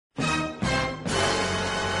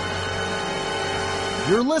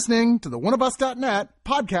You're listening to the oneofus.net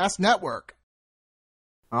podcast network.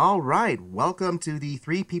 All right, welcome to the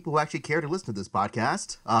three people who actually care to listen to this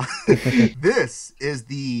podcast. This is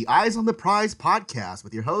the Eyes on the Prize podcast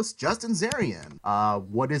with your host, Justin Zarian.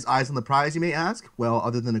 What is Eyes on the Prize, you may ask? Well,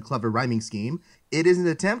 other than a clever rhyming scheme, it is an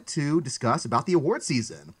attempt to discuss about the award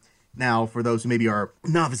season. Now, for those who maybe are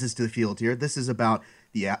novices to the field here, this is about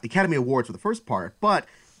the Academy Awards for the first part, but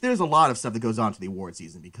there's a lot of stuff that goes on to the award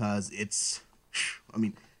season because it's,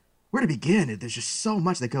 where to begin? There's just so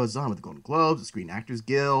much that goes on with the Golden Globes, the Screen Actors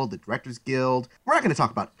Guild, the Directors Guild. We're not going to talk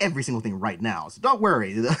about every single thing right now, so don't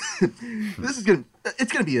worry. It's going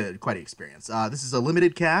to be quite an experience. This is a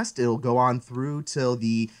limited cast. It'll go on through till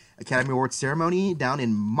the Academy Awards ceremony down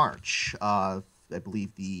in March. I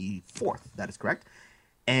believe the 4th. That is correct.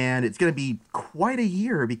 And it's going to be quite a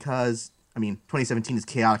year because 2017 is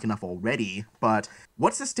chaotic enough already. But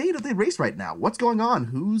what's the state of the race right now? What's going on?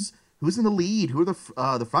 Who's in the lead? Who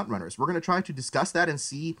are the front runners? We're going to try to discuss that and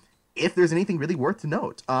see if there's anything really worth to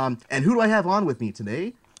note. And who do I have on with me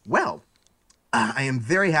today? Well, I am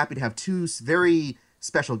very happy to have two very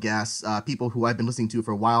special guests, people who I've been listening to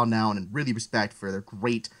for a while now and really respect for their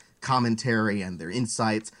great commentary and their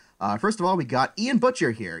insights. First of all, we got Ian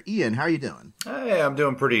Butcher here. Ian, how are you doing? Hey, I'm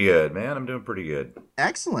doing pretty good, man. I'm doing pretty good.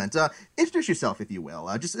 Excellent. Introduce yourself, if you will.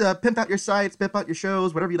 Just pimp out your sites, pimp out your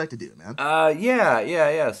shows, whatever you like to do, man.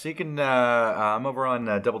 Yeah. So you can, I'm over on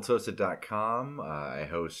doubletoasted.com. I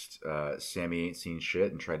host Sammy Ain't Seen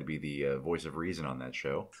Shit and try to be the voice of reason on that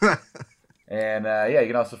show. And, you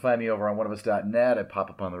can also find me over on oneofus.net. I pop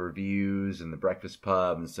up on the reviews and the Breakfast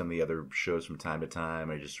Pub and some of the other shows from time to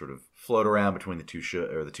time. I just sort of float around between the two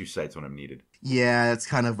sites when I'm needed. Yeah, that's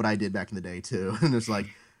kind of what I did back in the day, too. And it's like,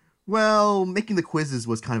 well, making the quizzes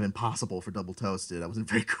was kind of impossible for Double Toasted. I wasn't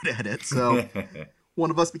very good at it, so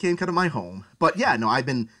One of Us became kind of my home. But yeah, no, I've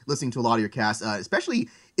been listening to a lot of your casts, especially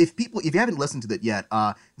if you haven't listened to it yet,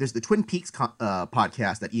 there's the Twin Peaks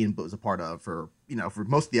podcast that Ian was a part of for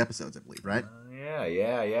most of the episodes, I believe, right?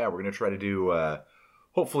 Yeah. We're going to try to do,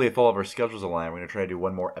 hopefully if all of our schedules align, we're going to try to do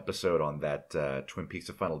one more episode on that Twin Peaks: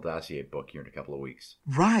 The Final Dossier book here in a couple of weeks.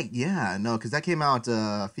 Right, yeah. No, because that came out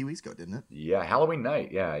a few weeks ago, didn't it? Yeah, Halloween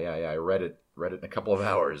night. Yeah. I read it in a couple of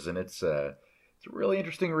hours, and it's a really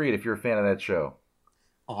interesting read if you're a fan of that show.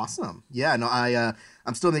 Awesome. Yeah, no,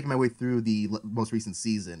 I'm still making my way through the most recent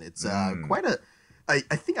season. It's quite a... I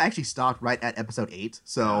think I actually stopped right at episode 8,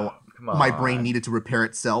 so my brain needed to repair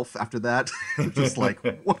itself after that. Just like,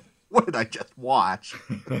 what did I just watch?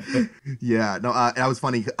 Yeah, no, and that was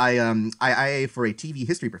funny. I IA for a TV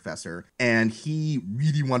history professor, and he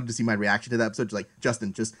really wanted to see my reaction to that episode. Just like,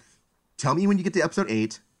 Justin, just tell me when you get to episode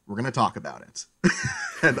 8. We're going to talk about it.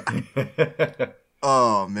 And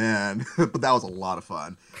oh, man. But that was a lot of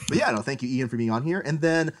fun. But yeah, no, thank you, Ian, for being on here. And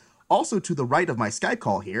then also to the right of my Skype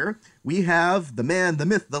call here, we have the man, the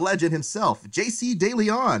myth, the legend himself, JC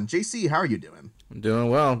DeLeon. JC, how are you doing? I'm doing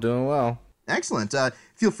well. Excellent.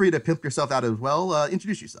 Feel free to pimp yourself out as well.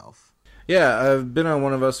 Introduce yourself. Yeah, I've been on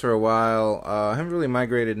One of Us for a while. I haven't really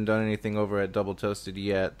migrated and done anything over at Double Toasted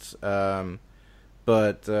yet.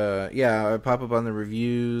 But I pop up on the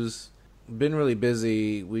reviews. Been really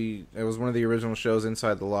busy. It was one of the original shows,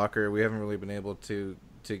 Inside the Locker. We haven't really been able to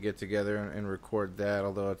get together and record that,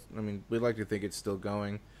 although we'd like to think it's still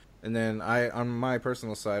going. And then on my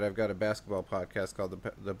personal side, I've got a basketball podcast called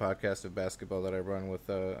the Podcast of Basketball that I run with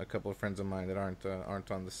a couple of friends of mine that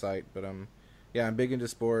aren't on the site. But I'm big into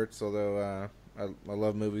sports, although I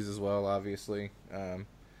love movies as well, obviously.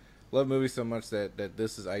 Love movies so much that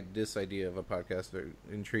this idea of a podcast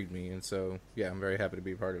intrigued me, and so I'm very happy to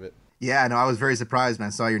be a part of it. Yeah, no, I was very surprised when I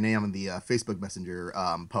saw your name on the Facebook Messenger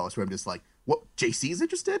post where I'm just like, what, JC's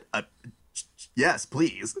interested? Yes,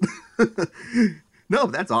 please. No,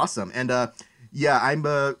 that's awesome. And I'm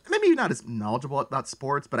maybe not as knowledgeable about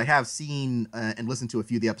sports, but I have seen and listened to a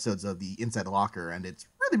few of the episodes of the Inside the Locker, and it's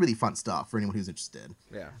really, really fun stuff for anyone who's interested.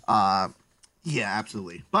 Yeah. Yeah,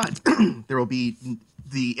 absolutely. But there will be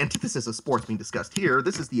the antithesis of sports being discussed here.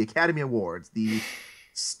 This is the Academy Awards, the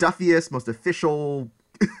stuffiest, most official...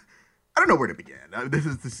 I don't know where to begin. This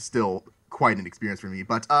is still quite an experience for me.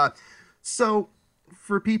 But so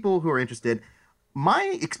for people who are interested,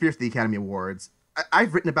 my experience with the Academy Awards,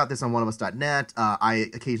 I've written about this on oneofus.net.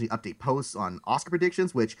 I occasionally update posts on Oscar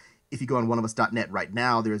predictions, which if you go on oneofus.net right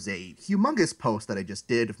now, there's a humongous post that I just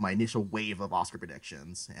did of my initial wave of Oscar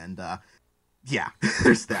predictions. And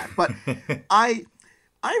there's that. But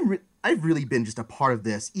I've really been just a part of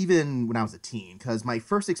this even when I was a teen, because my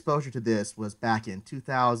first exposure to this was back in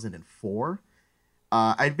 2004.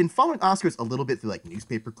 I'd been following Oscars a little bit through like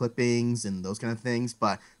newspaper clippings and those kind of things,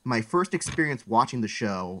 but my first experience watching the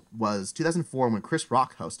show was 2004 when Chris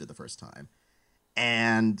Rock hosted the first time.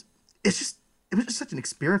 And it was just such an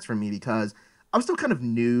experience for me because I was still kind of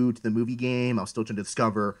new to the movie game. I was still trying to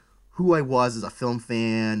discover who I was as a film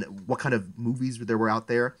fan, what kind of movies there were out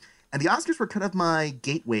there. And the Oscars were kind of my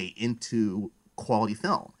gateway into quality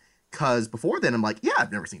film. Because before then, I'm like, yeah,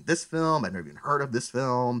 I've never seen this film. I've never even heard of this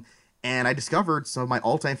film. And I discovered some of my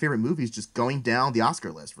all-time favorite movies just going down the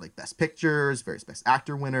Oscar list for like Best Pictures, various Best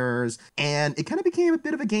Actor winners. And it kind of became a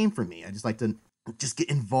bit of a game for me. I just like to just get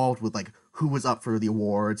involved with like who was up for the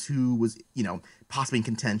awards, who was, possibly in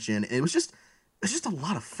contention. And it was just a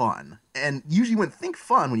lot of fun. And usually when think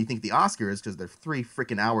fun when you think the Oscars, because they're 3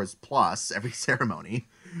 freaking hours plus every ceremony.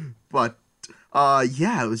 But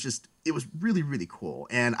yeah, it was really, really cool.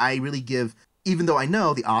 And I really even though I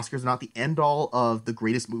know the Oscars are not the end all of the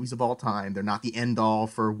greatest movies of all time, they're not the end all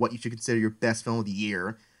for what you should consider your best film of the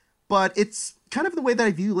year, but it's kind of the way that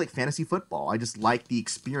I view like fantasy football. I just like the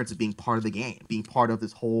experience of being part of the game, being part of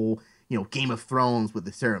this whole, Game of Thrones with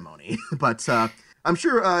the ceremony. But I'm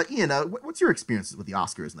sure, Ian, what's your experiences with the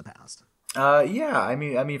Oscars in the past? Yeah, I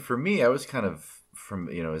mean, for me, I was kind of from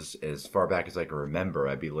as far back as I can remember,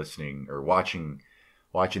 I'd be listening or watching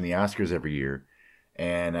the Oscars every year,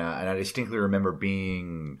 and I distinctly remember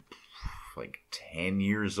being like 10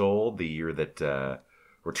 years old, the year that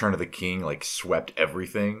Return of the King like swept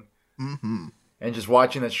everything, and just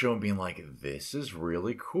watching that show and being like, this is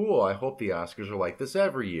really cool. I hope the Oscars are like this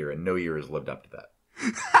every year, and no year has lived up to that.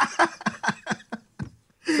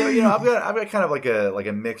 So I've got kind of like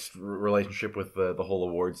a mixed relationship with the whole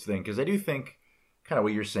awards thing, because I do think kind of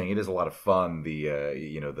what you're saying, it is a lot of fun,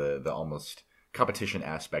 the almost competition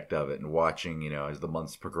aspect of it, and watching as the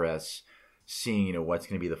months progress, seeing what's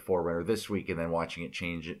going to be the forerunner this week, and then watching it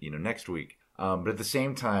change next week. But at the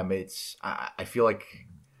same time, I feel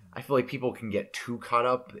like people can get too caught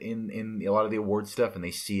up in a lot of the award stuff, and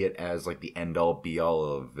they see it as like the end all be all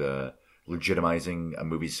of legitimizing a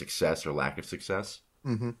movie's success or lack of success.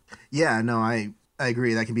 Mm-hmm. Yeah, no, I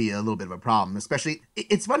agree. That can be a little bit of a problem, especially.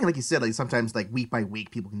 It's funny, like you said, like sometimes, like week by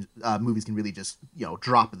week, movies can really just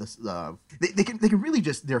drop this. They can really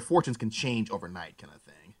just, their fortunes can change overnight, kind of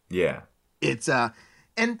thing. Yeah, it's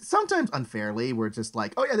and sometimes unfairly, where it's just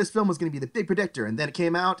like, oh yeah, this film was going to be the big predictor, and then it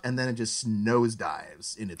came out, and then it just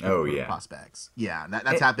nosedives in its prospects. Yeah,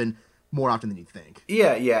 that's happened more often than you think.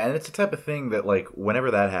 Yeah, and it's the type of thing that like whenever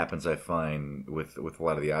that happens, I find with a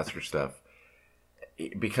lot of the Oscar stuff,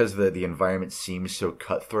 because the environment seems so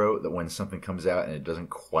cutthroat that when something comes out and it doesn't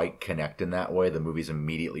quite connect in that way, the movie's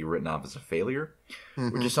immediately written off as a failure,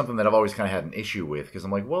 which is something that I've always kind of had an issue with, because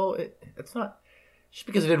I'm like, well, it's not just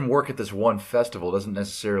because it didn't work at this one festival doesn't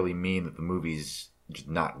necessarily mean that the movie's just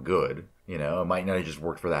not good. It might not have just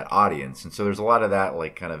worked for that audience, and so there's a lot of that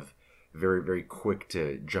like kind of very, very quick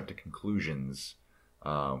to jump to conclusions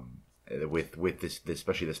with this,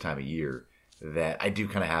 especially this time of year, that I do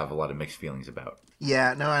kind of have a lot of mixed feelings about.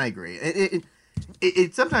 Yeah, no, I agree.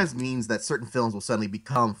 It sometimes means that certain films will suddenly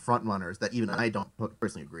become frontrunners that even I don't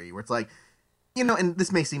personally agree. Where it's like, and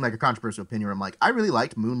this may seem like a controversial opinion, where I'm like, I really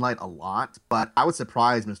liked Moonlight a lot, but I was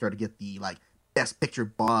surprised when it started to get the like Best Picture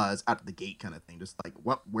buzz out of the gate kind of thing. Just like,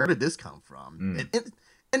 where did this come from?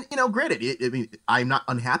 And granted, I mean, I'm not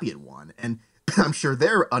unhappy it won, and I'm sure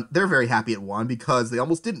they're very happy it won because they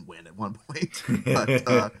almost didn't win at one point.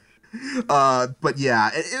 But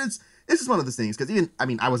yeah, it's just one of those things, because even, I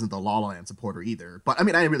mean, I wasn't the La La Land supporter either, but I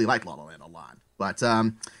mean, I really like La La Land a lot. But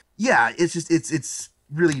yeah, it's just it's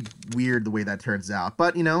really weird the way that turns out.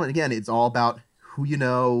 But and again, it's all about who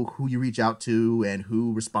who you reach out to, and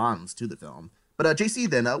who responds to the film. But JC,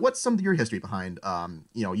 then, what's some of your history behind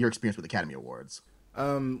your experience with Academy Awards?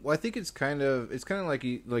 Well, I think it's kind of like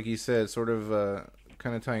you said, sort of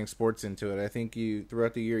kind of tying sports into it. I think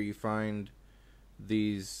throughout the year you find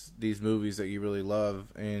these movies that you really love,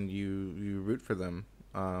 and you root for them,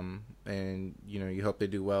 and you hope they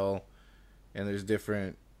do well. And there's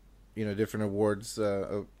different awards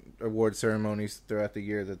award ceremonies throughout the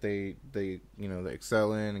year that they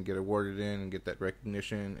excel in and get awarded in and get that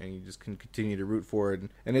recognition, and you just can continue to root for it.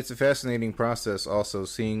 And it's a fascinating process also,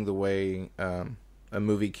 seeing the way a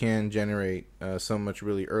movie can generate so much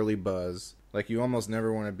really early buzz. Like, you almost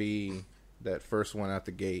never want to be that first one out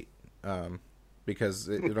the gate, because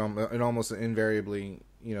it almost invariably,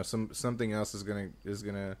 something else is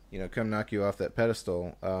gonna come knock you off that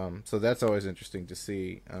pedestal. So that's always interesting to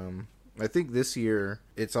see. I think this year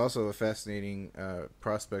it's also a fascinating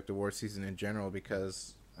prospect award season in general,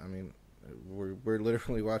 because I mean, we're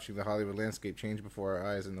literally watching the Hollywood landscape change before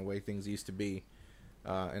our eyes, and the way things used to be,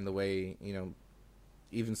 and the way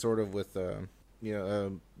even sort of with the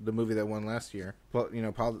movie that won last year.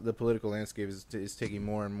 The political landscape is taking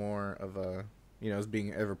more and more of a is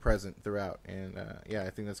being ever present throughout, and I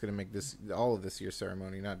think that's going to make all of this year's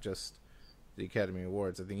ceremony, not just the Academy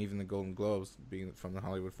Awards. I think even the Golden Globes, being from the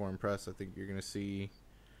Hollywood Foreign Press, I think you're going to see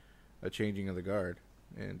a changing of the guard,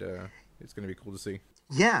 and it's going to be cool to see.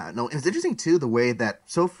 Yeah, no, and it's interesting too the way that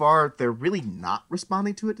so far they're really not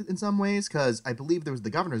responding to it in some ways, because I believe there was the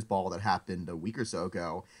Governor's Ball that happened a week or so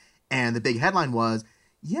ago, and the big headline was,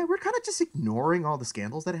 yeah, we're kind of just ignoring all the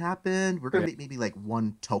scandals that happened. We're going to make maybe like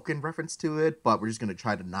one token reference to it, but we're just going to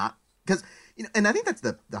try to not, because, and I think that's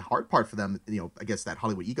the hard part for them, I guess that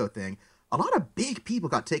Hollywood ego thing. A lot of big people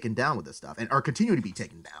got taken down with this stuff and are continuing to be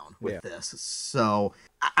taken down with this. So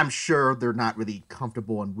I'm sure they're not really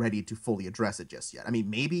comfortable and ready to fully address it just yet. I mean,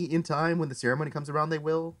 maybe in time when the ceremony comes around, they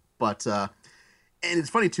will, but, and it's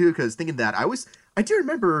funny too, because thinking that I do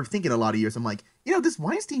remember thinking a lot of years, I'm like, this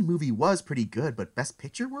Weinstein movie was pretty good, but Best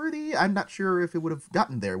Picture worthy? I'm not sure if it would have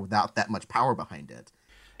gotten there without that much power behind it.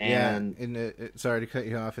 And sorry to cut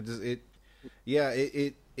you off.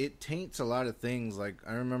 It taints a lot of things. Like,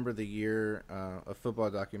 I remember the year a football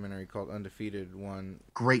documentary called Undefeated won.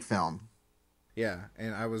 Great film. Yeah,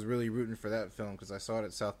 and I was really rooting for that film because I saw it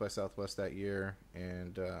at South by Southwest that year,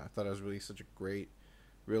 and I thought it was really such a great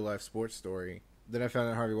real-life sports story. Then I found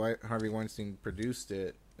out Harvey Weinstein produced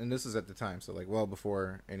it, and this is at the time, so like well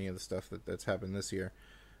before any of the stuff that's happened this year.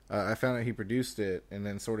 I found out he produced it, and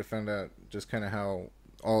then sort of found out just kind of how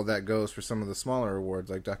all of that goes for some of the smaller awards,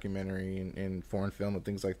 like documentary and foreign film and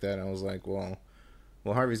things like that. And I was like, well,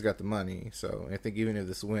 Harvey's got the money, so I think even if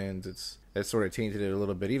this wins, it sort of tainted it a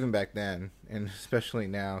little bit, even back then, and especially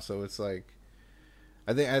now. So it's like,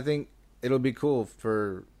 I think it'll be cool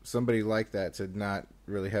for somebody like that to not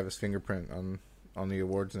really have his fingerprint on the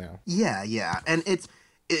awards now. Yeah, and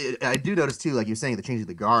I do notice too, like you're saying, the change of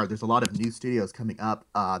the guard. There's a lot of new studios coming up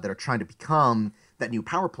that are trying to become that new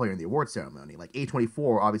power player in the award ceremony. Like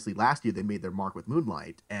A24, obviously last year they made their mark with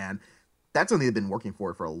Moonlight, and that's something they've been working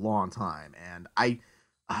for a long time. And I'm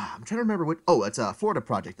trying to remember it's a Florida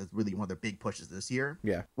Project that's really one of their big pushes this year.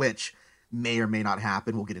 Yeah, which may or may not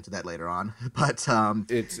happen. We'll get into that later on. But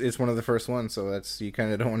it's one of the first ones, so you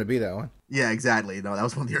kind of don't want to be that one. Yeah, exactly. No, that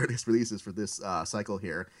was one of the earliest releases for this cycle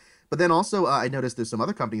here. But then also, I noticed there's some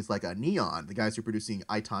other companies like Neon, the guys who are producing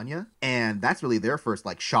I, Tonya, and that's really their first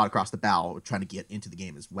like shot across the bow trying to get into the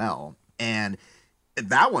game as well. And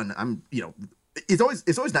that one, it's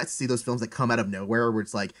always nice to see those films that come out of nowhere where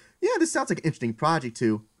it's like, yeah, this sounds like an interesting project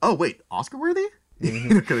to, oh wait, Oscar worthy?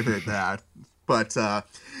 Could have heard that. But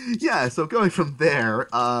so going from there,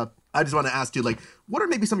 I just want to ask you, like, what are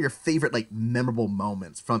maybe some of your favorite, like, memorable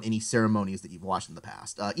moments from any ceremonies that you've watched in the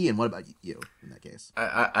past? Ian, what about you in that case?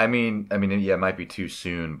 I mean, yeah, it might be too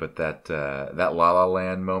soon, but that La La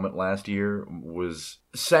Land moment last year was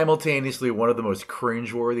simultaneously one of the most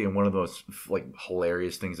cringeworthy and one of the most, like,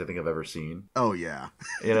 hilarious things I think I've ever seen. Oh, yeah.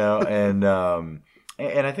 And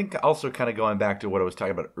I think also kind of going back to what I was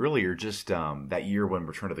talking about earlier, just that year when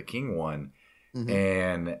Return of the King won,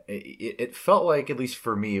 and it felt like, at least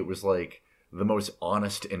for me, it was like the most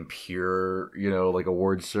honest and pure, like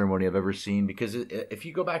awards ceremony I've ever seen. Because if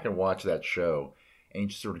you go back and watch that show and you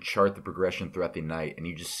just sort of chart the progression throughout the night, and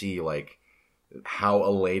you just see like how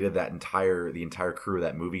elated the entire crew of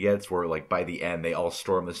that movie gets, where like by the end they all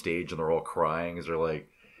storm the stage and they're all crying as they're like,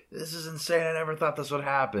 "This is insane! I never thought this would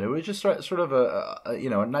happen." It was just sort of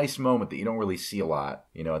a nice moment that you don't really see a lot,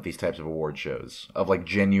 at these types of award shows, of like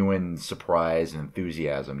genuine surprise and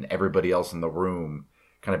enthusiasm, and everybody else in the room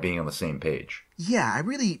kind of being on the same page. Yeah, I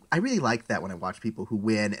really like that when I watch people who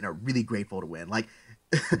win and are really grateful to win. Like,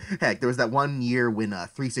 heck, there was that one year when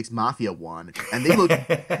 3-6 Mafia won, and they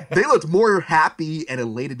looked more happy and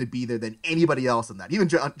elated to be there than anybody else in that. Even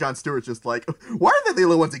Jon Stewart's just like, why are they the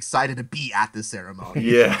only ones excited to be at this ceremony?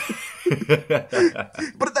 Yeah.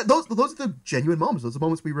 But those are the genuine moments. Those are the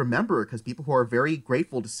moments we remember because people who are very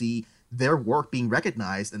grateful to see their work being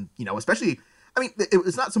recognized, and especially. I mean,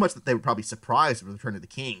 it's not so much that they were probably surprised with Return of the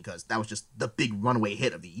King, because that was just the big runaway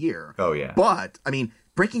hit of the year. Oh, yeah. But, I mean,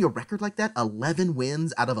 breaking a record like that, 11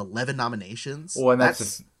 wins out of 11 nominations. Well, and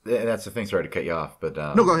that's the thing. Sorry to cut you off, but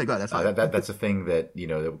no, go ahead. That's fine. That's a thing that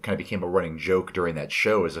that kind of became a running joke during that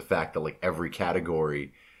show, is the fact that like every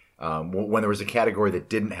category, when there was a category that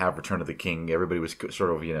didn't have Return of the King, everybody was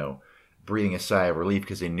sort of breathing a sigh of relief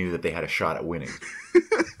because they knew that they had a shot at winning.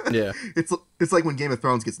 Yeah, it's like when Game of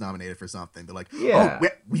Thrones gets nominated for something. They're like, yeah, oh,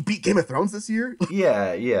 we beat Game of Thrones this year.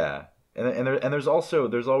 Yeah. And there's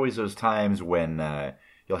always those times when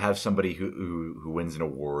you'll have somebody who wins an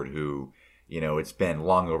award who it's been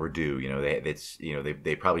long overdue.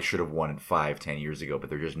 They probably should have won it 5-10 years ago, but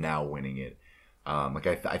they're just now winning it.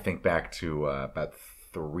 I think back to about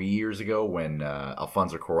 3 years ago when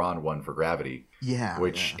Alfonso Cuarón won for Gravity. Yeah,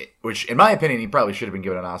 which in my opinion, he probably should have been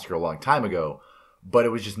given an Oscar a long time ago. But it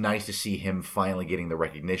was just nice to see him finally getting the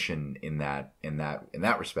recognition in that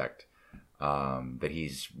respect that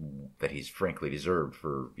he's frankly deserved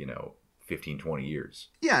for 15-20 years.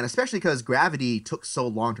 Yeah, and especially because Gravity took so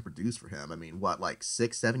long to produce for him. I mean, what, like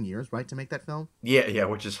 6-7 years, right, to make that film? Yeah,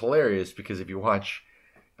 which is hilarious because if you watch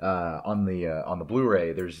on the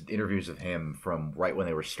Blu-ray, there's interviews of him from right when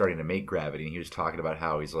they were starting to make Gravity, and he was talking about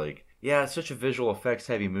how he's like, yeah, it's such a visual effects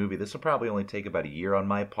heavy movie. This will probably only take about a year on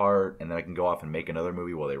my part, and then I can go off and make another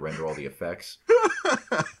movie while they render all the effects.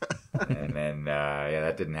 And then,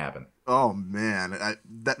 that didn't happen. Oh man,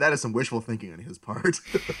 that is some wishful thinking on his part.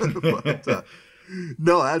 But,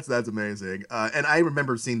 no, that's amazing. And I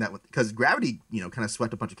remember seeing that because Gravity, kind of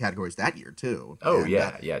swept a bunch of categories that year too. Oh, and,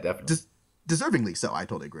 yeah, definitely. Deservingly so. I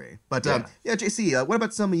totally agree. But JC, what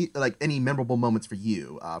about some any memorable moments for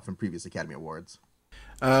you from previous Academy Awards?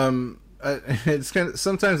 It's kind of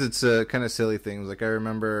sometimes it's kind of silly things. Like I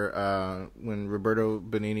remember when Roberto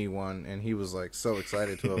Benigni won, and he was like so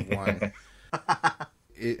excited to have won.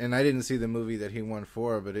 And I didn't see the movie that he won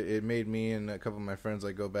for, but it made me and a couple of my friends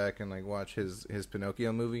go back and watch his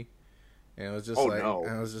Pinocchio movie, and it was just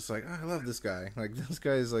I was just like, oh, I love this guy. Like this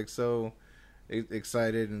guy is so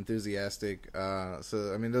excited, enthusiastic.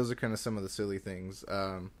 So I mean, those are kind of some of the silly things.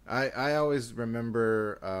 I always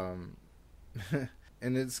remember.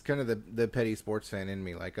 And it's kind of the petty sports fan in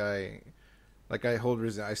me. I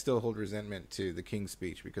still hold resentment to the King's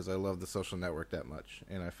Speech because I love The Social Network that much,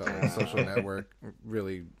 and I felt like The Social Network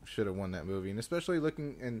really should have won that movie. And especially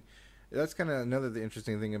and that's kind of the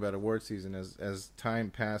interesting thing about award season. As time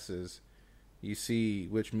passes, you see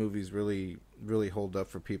which movies really really hold up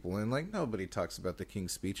for people, and nobody talks about the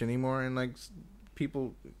King's Speech anymore. And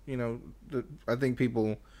people, I think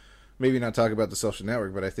people maybe not talk about The Social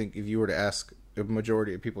Network, but I think if you were to ask a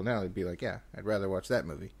majority of people now, they'd be like, yeah, I'd rather watch that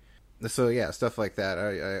movie. So yeah, stuff like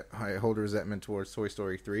that. I hold resentment towards Toy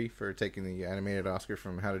Story 3 for taking the animated Oscar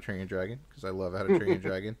from How to Train Your Dragon, because I love How to Train Your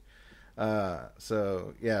Dragon.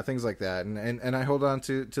 So yeah, things like that, and I hold on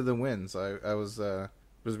to the wins. I was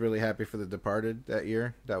really happy for The Departed that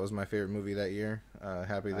year. That was my favorite movie that year.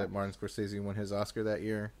 Happy that Martin Scorsese won his Oscar that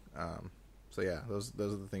year. So yeah, those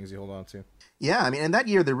are the things you hold on to. Yeah, I mean, and that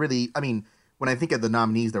year when I think of the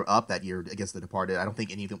nominees that are up that year against The Departed, I don't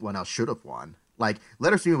think anyone else should have won.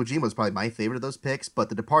 Letters from Iwo Jima was probably my favorite of those picks, but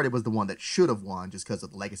The Departed was the one that should have won just because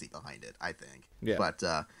of the legacy behind it, I think. Yeah. But,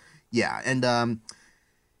 yeah, and,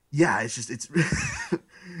 yeah, it's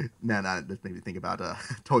man, that made me think about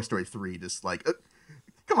Toy Story 3, just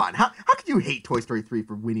come on, how could you hate Toy Story 3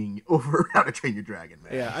 for winning over How to Train Your Dragon,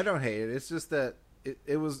 man? Yeah, I don't hate it. It's just that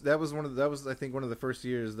that was I think one of the first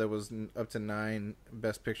years that was up to 9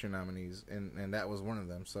 Best Picture nominees, and that was one of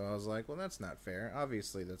them. So I was like, well, that's not fair.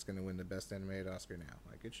 Obviously, that's going to win the Best Animated Oscar now.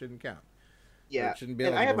 It shouldn't count. Yeah, it shouldn't be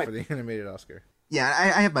eligible for the animated Oscar. Yeah,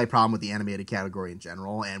 I have my problem with the animated category in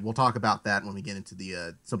general, and we'll talk about that when we get into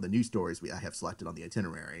the some of the news stories I have selected on the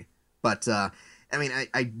itinerary. But I mean,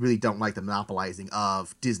 I really don't like the monopolizing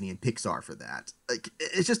of Disney and Pixar for that.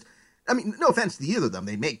 It's just. I mean, no offense to either of them.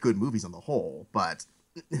 They make good movies on the whole, but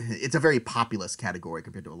it's a very populous category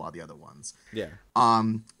compared to a lot of the other ones. Yeah.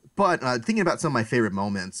 But thinking about some of my favorite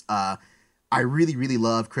moments, I really, really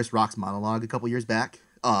love Chris Rock's monologue a couple years back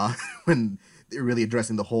when they were really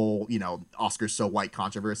addressing the whole, Oscars so white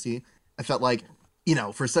controversy. I felt like,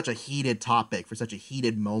 for such a heated topic, for such a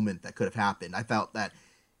heated moment that could have happened, I felt that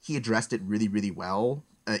he addressed it really, really well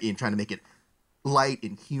in trying to make it light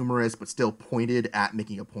and humorous, but still pointed at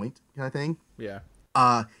making a point kind of thing. Yeah.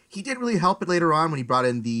 He did really help it later on when he brought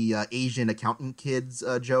in the Asian accountant kids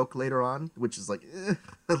joke later on, which is a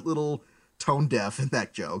little tone deaf in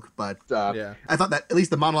that joke. But yeah. I thought that at least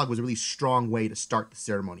the monologue was a really strong way to start the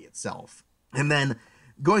ceremony itself. And then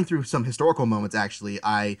going through some historical moments, actually,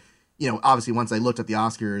 obviously once I looked at the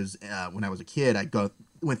Oscars when I was a kid,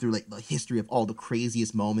 went through the history of all the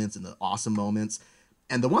craziest moments and the awesome moments.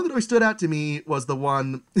 And the one that always stood out to me was the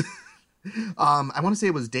one, I want to say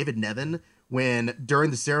it was David Nevin, when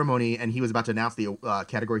during the ceremony and he was about to announce the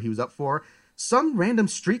category he was up for, some random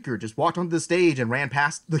streaker just walked onto the stage and ran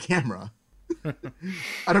past the camera.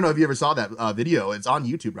 I don't know if you ever saw that video. It's on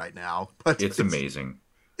YouTube right now. But it's amazing.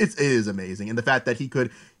 It is amazing. And the fact that he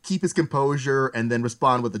could keep his composure and then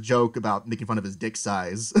respond with a joke about making fun of his dick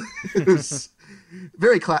size. It was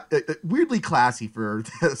very weirdly classy for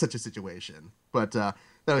such a situation. But that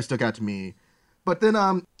always stuck out to me. But then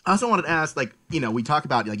I also wanted to ask, like, we talk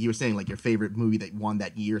about, like you were saying, like your favorite movie that won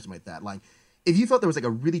that year, something like that. Like, if you felt there was like a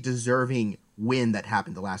really deserving win that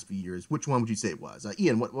happened the last few years, which one would you say it was?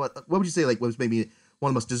 Ian, what would you say like was maybe one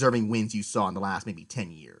of the most deserving wins you saw in the last maybe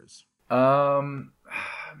 10 years? Man,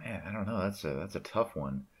 I don't know. That's a tough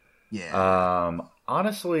one. Yeah.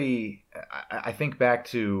 Honestly, I think back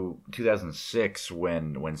to 2006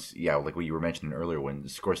 when like what you were mentioning earlier, when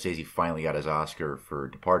Scorsese finally got his Oscar for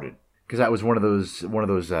Departed, because that was one of those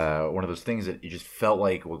things that you just felt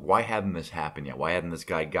like, well, why hadn't this happened yet? Why hadn't this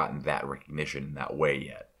guy gotten that recognition in that way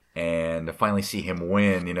yet? And to finally see him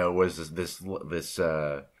win, was this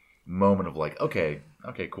moment of like, okay,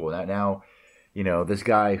 cool. Now, this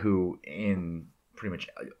guy who in pretty much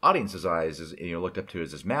audience's eyes is looked up to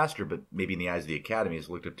as this master, but maybe in the eyes of the Academy is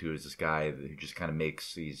looked up to as this guy who just kind of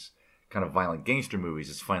makes these kind of violent gangster movies,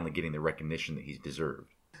 is finally getting the recognition that he's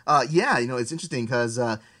deserved. Yeah, it's interesting because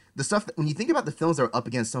the stuff when you think about the films that are up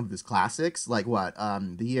against some of his classics, like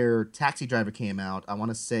the year Taxi Driver came out, I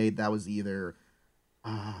want to say that was either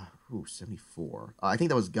 74. I think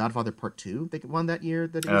that was Godfather Part 2. They won that year.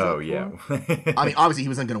 That he was oh yeah. I mean, obviously he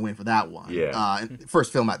wasn't going to win for that one. Yeah.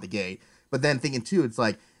 First film out the gate. But then thinking too, it's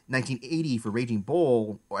like 1980 for Raging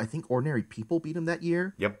Bull, or I think Ordinary People beat him that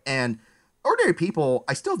year. Yep. And Ordinary People,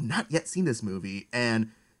 I still have not yet seen this movie,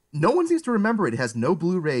 and no one seems to remember it. It has no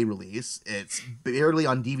Blu-ray release. It's barely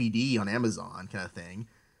on DVD on Amazon kind of thing.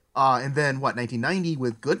 And then 1990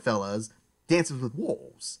 with Goodfellas, Dances with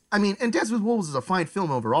Wolves. I mean, and Dances with Wolves is a fine film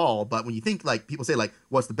overall, but when you think, like, people say, like,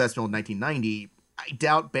 what's the best film in 1990, I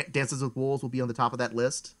doubt Dances with Wolves will be on the top of that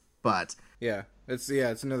list, but... Yeah,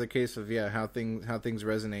 it's another case of how things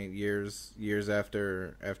resonate years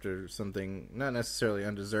after something not necessarily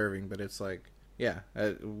undeserving, but it's like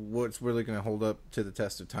what's really going to hold up to the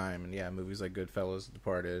test of time, and movies like Goodfellas,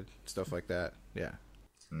 Departed, stuff like that. Yeah,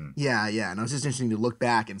 and it's just interesting to look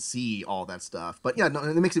back and see all that stuff. But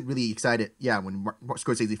it makes it really excited. Yeah, when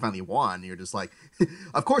Scorsese finally won, you're just like,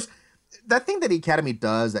 of course. That thing that the Academy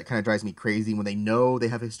does that kind of drives me crazy, when they know they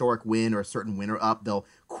have a historic win or a certain winner up, they'll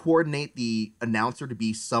coordinate the announcer to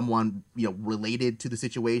be someone, related to the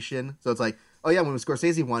situation. So it's like, oh yeah, when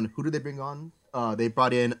Scorsese won, who did they bring on? They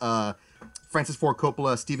brought in Francis Ford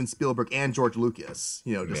Coppola, Steven Spielberg, and George Lucas.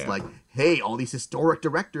 Like, hey, all these historic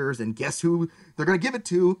directors, and guess who they're going to give it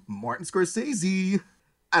to? Martin Scorsese.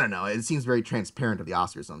 I don't know. It seems very transparent of the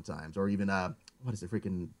Oscars sometimes, or even what is it,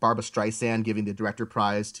 freaking Barbra Streisand giving the director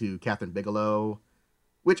prize to Catherine Bigelow,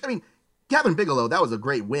 which, I mean, Catherine Bigelow, that was a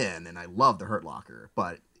great win, and I love The Hurt Locker,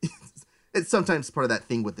 but it's sometimes part of that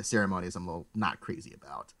thing with the ceremonies I'm a little not crazy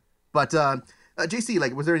about. But, JC,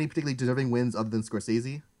 like, was there any particularly deserving wins other than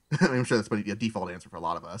Scorsese? I mean, I'm sure that's probably a default answer for a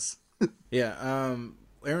lot of us. Aaron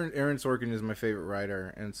Sorkin is my favorite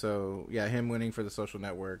writer, and so, him winning for The Social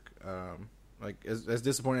Network, like, as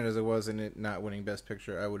disappointed as I was in it not winning Best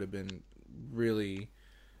Picture, I would have been really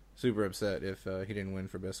super upset if he didn't win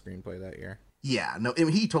for Best Screenplay that year. Yeah, no, I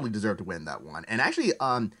mean, he totally deserved to win that one. And actually,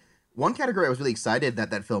 one category I was really excited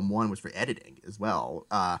that film won was for editing as well.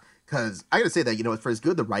 Because I gotta say that, for as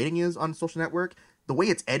good the writing is on Social Network, the way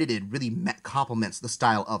it's edited really complements the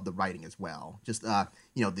style of the writing as well. Just,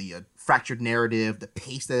 the fractured narrative, the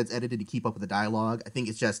pace that it's edited to keep up with the dialogue. I think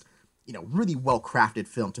it's just, really well-crafted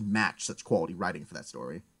film to match such quality writing for that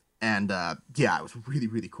story. And, it was really,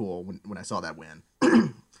 really cool when I saw that win.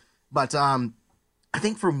 But I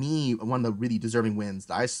think for me, one of the really deserving wins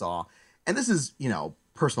that I saw, and this is,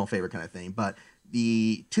 personal favorite kind of thing, but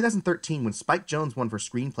the 2013 when Spike Jonze won for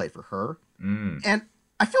screenplay for Her. And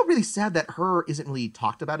I feel really sad that Her isn't really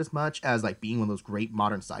talked about as much as, like, being one of those great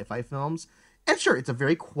modern sci-fi films. And sure, it's a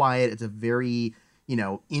very quiet, it's a very,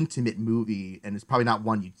 intimate movie, and it's probably not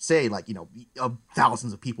one you'd say, like,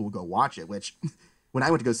 thousands of people would go watch it, which... When I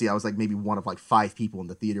went to go see, I was like maybe one of like 5 people in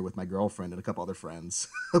the theater with my girlfriend and a couple other friends.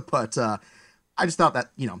 But I just thought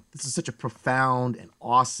that, this is such a profound and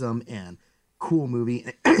awesome and cool movie.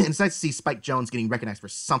 And it's nice to see Spike Jonze getting recognized for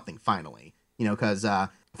something finally, because I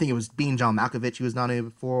think it was Being John Malkovich he was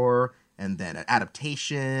nominated for, and then an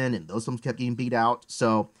Adaptation, and those films kept getting beat out.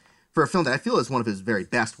 So for a film that I feel is one of his very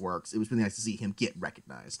best works, it was really nice to see him get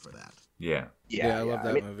recognized for that. Yeah, I love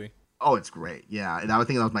that movie. Oh, it's great. Yeah. And I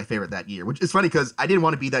think that was my favorite that year, which is funny because I didn't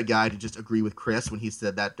want to be that guy to just agree with Chris when he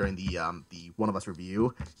said that during the One of Us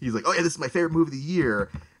review. He's like, oh, yeah, this is my favorite movie of the year.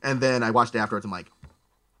 And then I watched it afterwards. I'm like,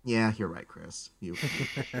 yeah, you're right, Chris. You're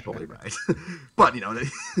totally right. But,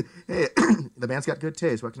 hey, the man's got good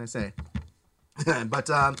taste. What can I say? But,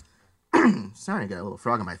 sorry, I got a little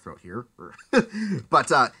frog in my throat here.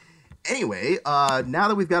 But, anyway, now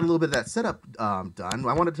that we've got a little bit of that setup done,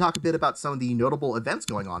 I wanted to talk a bit about some of the notable events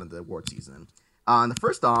going on in the award season. The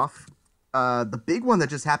first off, the big one that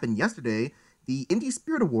just happened yesterday, the Indie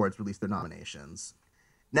Spirit Awards released their nominations.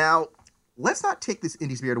 Now, let's not take this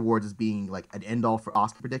Indie Spirit Awards as being like an end-all for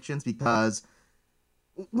Oscar predictions because,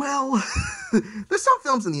 well, there's some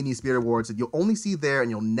films in the Indie Spirit Awards that you'll only see there and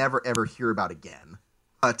you'll never ever hear about again.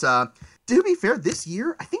 But to be fair, this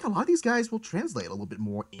year, I think a lot of these guys will translate a little bit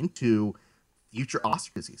more into future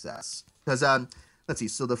Oscar success. Because, let's see,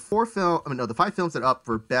 so the 5 films that are up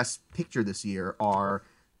for Best Picture this year are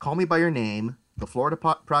Call Me By Your Name, The Florida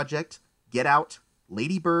Project, Get Out,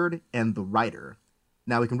 Lady Bird, and The Writer.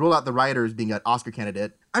 Now, we can rule out The Writer as being an Oscar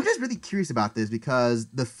candidate. I'm just really curious about this because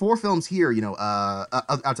the 4 films here,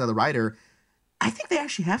 outside The Writer, I think they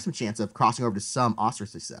actually have some chance of crossing over to some Oscar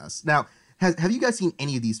success. Now, have you guys seen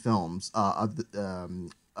any of these films on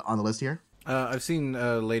the list here? I've seen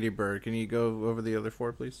Lady Bird. Can you go over the other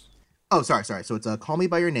 4, please? Oh, sorry. So it's Call Me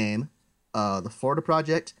By Your Name, The Florida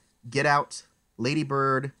Project, Get Out, Lady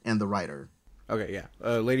Bird, and The Writer. Okay,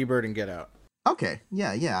 yeah. Lady Bird and Get Out. Okay,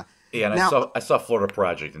 yeah. Yeah, and I saw Florida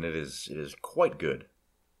Project, and it is quite good.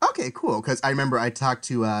 Okay, cool. Because I remember I talked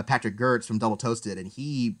to Patrick Gertz from Double Toasted, and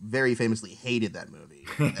he very famously hated that movie.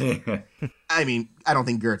 I mean, I don't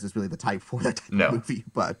think Gertz is really the type for that type of movie,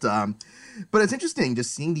 but it's interesting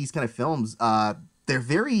just seeing these kind of films.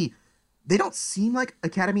 They don't seem like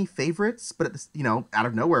Academy favorites, but out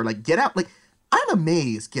of nowhere, like Get Out, like I'm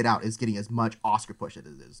amazed Get Out is getting as much Oscar push as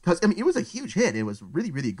it is. Because I mean, it was a huge hit. It was a really,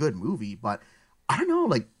 really good movie, but I don't know,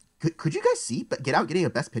 like could you guys see Get Out getting a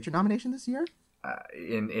Best Picture nomination this year?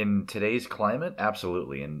 In today's climate,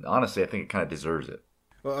 absolutely, and honestly, I think it kind of deserves it.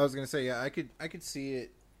 Well, I was gonna say, yeah, I could see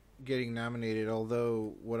it getting nominated.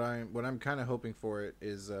 Although what I'm kind of hoping for it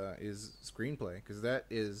is screenplay, because that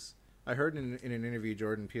is, I heard in an interview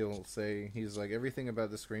Jordan Peele say he's like everything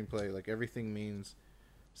about the screenplay, like everything means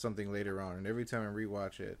something later on, and every time I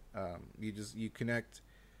rewatch it, you connect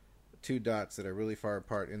 2 dots that are really far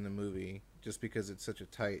apart in the movie just because it's such a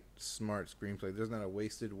tight, smart screenplay. There's not a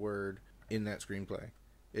wasted word in that screenplay.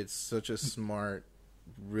 It's such a smart,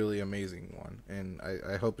 really amazing one, and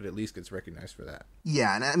I hope it at least gets recognized for that.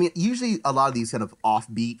 Yeah, and I mean, usually a lot of these kind of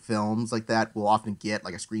offbeat films like that will often get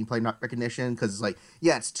like a screenplay recognition because it's like,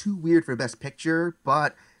 yeah, it's too weird for Best Picture,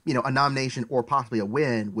 but a nomination or possibly a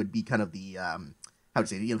win would be kind of the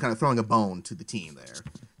kind of throwing a bone to the team there.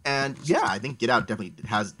 And yeah, I think Get Out definitely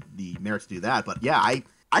has the merit to do that. But yeah,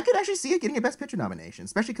 I could actually see it getting a Best Picture nomination,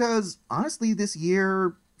 especially because honestly, this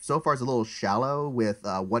year so far is a little shallow with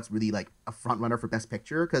what's really like a front runner for Best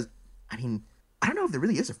Picture. Because I mean, I don't know if there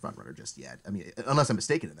really is a front runner just yet. I mean, unless I'm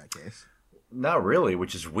mistaken in that case. Not really,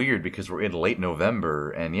 which is weird because we're in late November,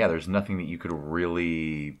 and yeah, there's nothing that you could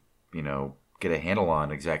really, get a handle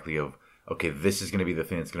on exactly of, okay, this is going to be the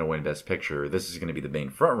thing that's going to win Best Picture. This is going to be the main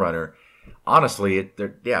front runner. Honestly,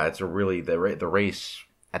 the race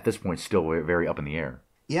at this point is still very up in the air.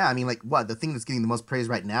 Yeah, I mean, like, the thing that's getting the most praise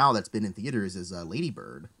right now that's been in theaters is Lady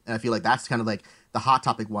Bird. And I feel like that's kind of like the hot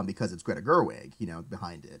topic one because it's Greta Gerwig,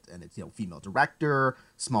 behind it. And it's, female director,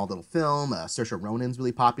 small little film. Saoirse Ronan's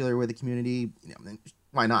really popular with the community. And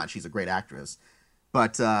why not? She's a great actress.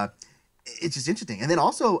 But it's just interesting. And then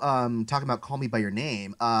also talking about Call Me By Your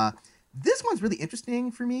Name, this one's really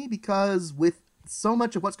interesting for me because with so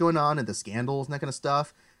much of what's going on and the scandals and that kind of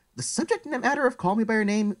stuff, the subject matter of Call Me By Your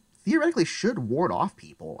Name theoretically should ward off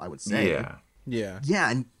people, I would say.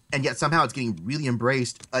 Yeah, and yet somehow it's getting really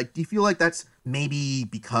embraced. Like, do you feel like that's maybe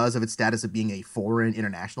because of its status of being a foreign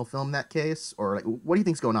international film in that case? Or like, what do you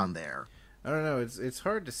think's going on there? I don't know. It's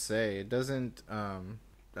hard to say. It doesn't.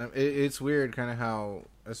 It's weird, kind of how,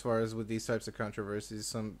 as far as with these types of controversies,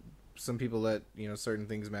 some people let certain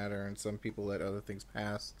things matter, and some people let other things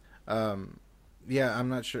pass. Yeah, I'm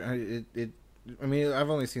not sure. I mean,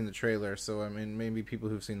 I've only seen the trailer, so I mean, maybe people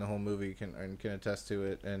who've seen the whole movie can attest to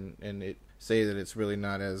it, and it say that it's really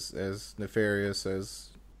not as nefarious as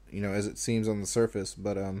as it seems on the surface,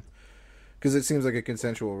 but because it seems like a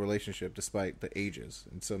consensual relationship despite the ages,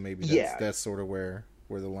 and so maybe that's sort of where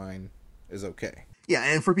the line is okay. Yeah,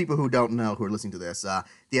 and for people who don't know, who are listening to this,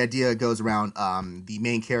 the idea goes around the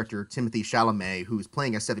main character, Timothée Chalamet, who's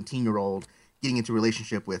playing a 17-year-old, getting into a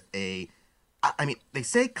relationship with I mean, they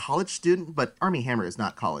say college student, but Armie Hammer is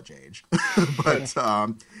not college age. but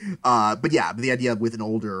yeah, the idea with an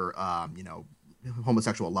older,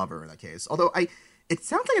 homosexual lover in that case. Although it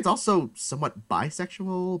sounds like it's also somewhat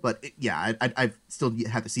bisexual, but I've still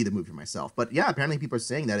had to see the movie for myself. But yeah, apparently people are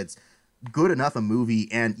saying that it's good enough a movie,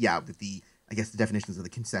 and yeah, with the definitions of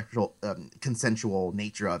the consensual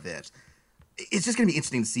nature of it, it's just going to be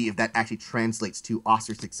interesting to see if that actually translates to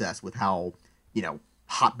Oscar success with how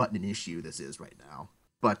hot button issue this is right now.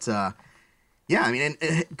 But Yeah, I mean,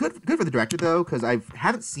 and good for the director though, because I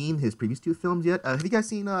haven't seen his previous two films yet. Have you guys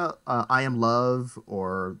seen I Am Love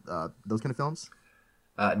or those kind of films?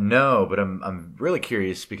 No, but I'm really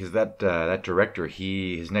curious because that director,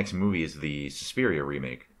 his next movie is the Suspiria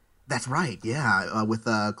remake. That's right. Yeah, with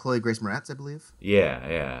Chloe Grace Moretz, I believe.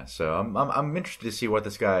 Yeah. So I'm interested to see what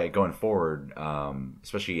this guy going forward,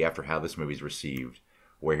 especially after how this movie's received,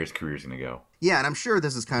 where his career's going to go. Yeah, and I'm sure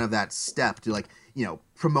this is kind of that step to like,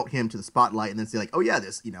 promote him to the spotlight and then say like, oh yeah,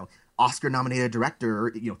 this, Oscar-nominated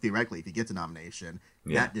director, theoretically, if he gets a nomination,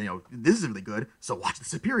 that, this is really good, so watch the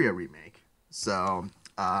Superior remake. So,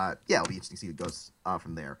 yeah, it'll be interesting to see what goes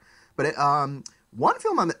from there. But one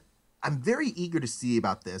film I'm very eager to see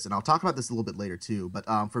about this, and I'll talk about this a little bit later too, but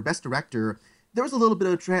for Best Director, there was a little bit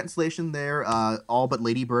of translation there. All but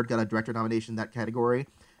Lady Bird got a director nomination in that category.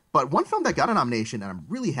 But one film that got a nomination and I'm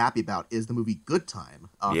really happy about is the movie Good Time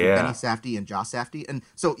from Benny Safdie and Josh Safdie. And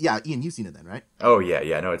so, yeah, Ian, you've seen it then, right? Oh,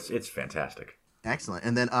 yeah. No, it's fantastic. Excellent.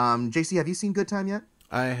 And then, JC, have you seen Good Time yet?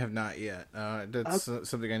 I have not yet. That's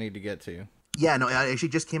something I need to get to. Yeah, no, it actually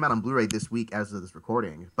just came out on Blu-ray this week as of this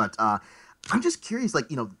recording. But I'm just curious, like,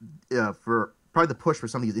 for probably the push for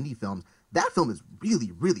some of these indie films, that film is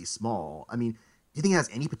really, really small. I mean, do you think it has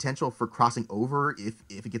any potential for crossing over if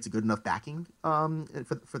it gets a good enough backing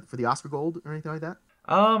for the Oscar Gold or anything like that?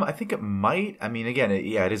 I think it might. I mean, again,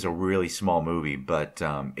 it is a really small movie, but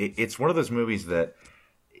it's one of those movies that,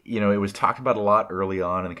 it was talked about a lot early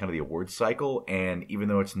on in kind of the awards cycle, and even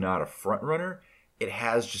though it's not a front runner, it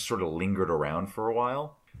has just sort of lingered around for a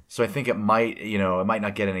while. So I think it might, it might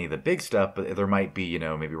not get any of the big stuff, but there might be,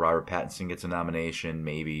 maybe Robert Pattinson gets a nomination,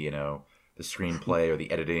 maybe, the screenplay or the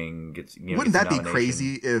editing gets. Wouldn't that be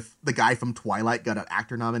crazy if the guy from Twilight got an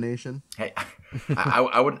actor nomination? Hey,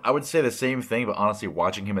 I would say the same thing, but honestly,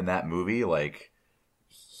 watching him in that movie, like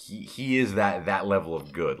he is that level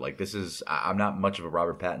of good. Like I'm not much of a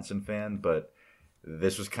Robert Pattinson fan, but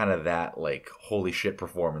this was kind of that like holy shit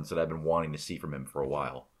performance that I've been wanting to see from him for a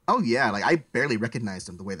while. Oh yeah, like I barely recognized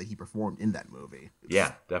him the way that he performed in that movie.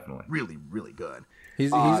 Yeah, definitely. Really, really good.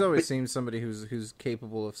 He's always seemed somebody who's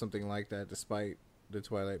capable of something like that, despite the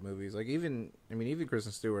Twilight movies. Like even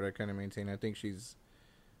Kristen Stewart, I kind of maintain. I think she's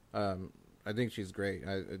great.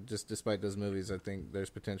 Just despite those movies, I think there's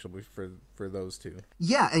potential for those two.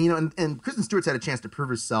 Yeah, and and Kristen Stewart's had a chance to prove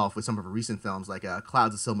herself with some of her recent films, like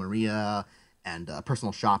Clouds of Silmaria and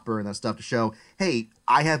Personal Shopper and that stuff, to show, hey,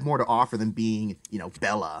 I have more to offer than being,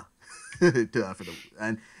 Bella.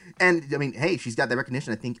 And I mean, hey, she's got that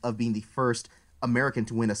recognition, I think, of being the first American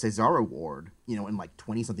to win a César Award, in like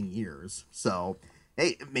 20-something years. So,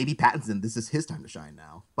 hey, maybe Pattinson, this is his time to shine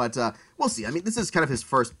now. But we'll see. I mean, this is kind of his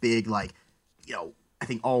first big, like, I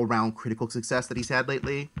think all-around critical success that he's had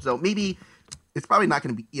lately. So maybe it's probably not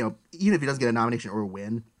going to be, even if he doesn't get a nomination or a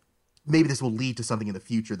win, maybe this will lead to something in the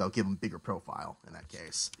future that'll give him a bigger profile in that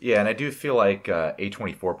case. Yeah, and I do feel like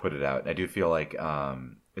A24 put it out. And I do feel like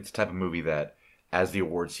it's the type of movie that as the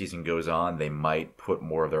award season goes on, they might put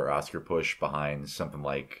more of their Oscar push behind something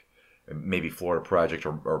like maybe Florida Project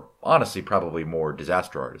or honestly probably more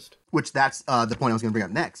Disaster Artist. Which that's the point I was going to bring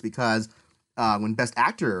up next, because when Best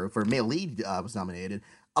Actor for Male Lead was nominated,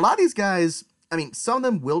 a lot of these guys, I mean, some of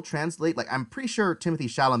them will translate. Like, I'm pretty sure Timothée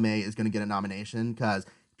Chalamet is going to get a nomination because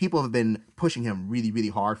people have been pushing him really, really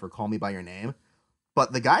hard for Call Me By Your Name.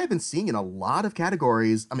 But the guy I've been seeing in a lot of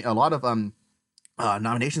categories, I mean, a lot of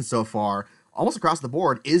nominations so far, almost across the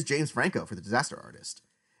board, is James Franco for The Disaster Artist.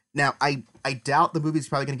 Now, I doubt the movie's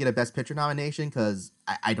probably going to get a Best Picture nomination because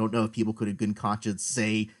I don't know if people could in good conscience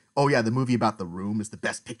say, oh yeah, the movie about The Room is the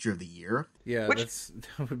best picture of the year. Yeah,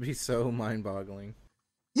 that would be so mind-boggling.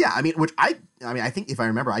 Yeah, I mean, I think if I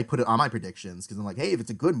remember, I put it on my predictions because I'm like, hey, if it's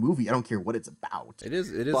a good movie, I don't care what it's about. It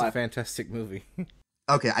is a fantastic movie.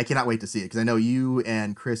 Okay, I cannot wait to see it because I know you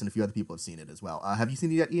and Chris and a few other people have seen it as well. Have you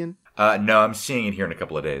seen it yet, Ian? No, I'm seeing it here in a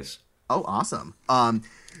couple of days. Oh, awesome.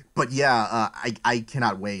 But yeah, I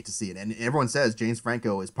cannot wait to see it. And everyone says James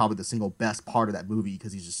Franco is probably the single best part of that movie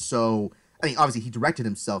because he's just so... I mean, obviously he directed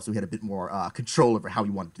himself, so he had a bit more control over how he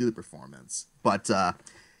wanted to do the performance. But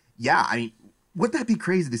yeah, I mean, would that be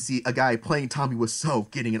crazy to see a guy playing Tommy Wiseau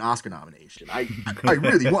getting an Oscar nomination? I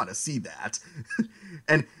really want to see that.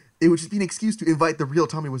 And it would just be an excuse to invite the real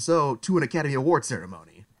Tommy Wiseau to an Academy Award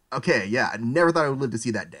ceremony. Okay, yeah, I never thought I would live to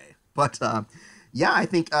see that day. But yeah, I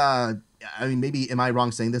think, I mean, maybe am I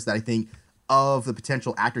wrong saying this, that I think of the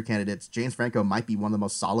potential actor candidates, James Franco might be one of the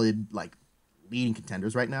most solid, like, leading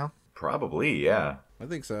contenders right now? Probably, yeah. I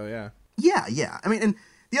think so, yeah. Yeah. I mean, and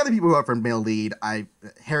the other people who are from male lead,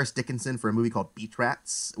 Harris Dickinson for a movie called Beach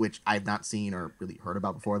Rats, which I've not seen or really heard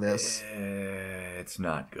about before this. It's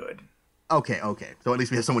not good. Okay. So at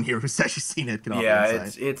least we have someone here who's actually seen it. Can offer Yeah,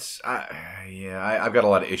 insight. I've got a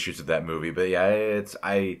lot of issues with that movie, but yeah,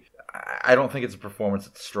 I don't think it's a performance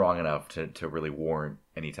that's strong enough to really warrant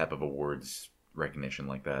any type of awards recognition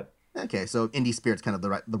like that. Okay, so Indie Spirit's kind of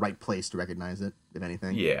the right place to recognize it, if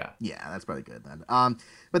anything. Yeah. Yeah, that's probably good then.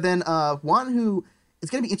 But then one who it's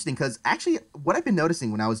going to be interesting because actually what I've been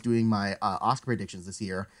noticing when I was doing my Oscar predictions this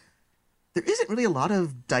year, there isn't really a lot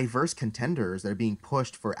of diverse contenders that are being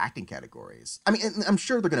pushed for acting categories. I mean, I'm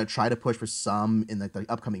sure they're going to try to push for some in the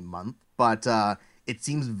upcoming month, but it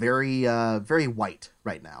seems very, very white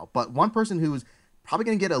right now. But one person who's probably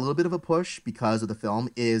going to get a little bit of a push because of the film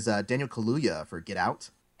is Daniel Kaluuya for Get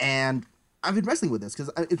Out. And I've been wrestling with this because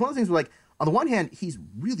it's one of the things where, like, on the one hand, he's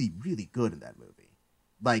really, really good in that movie.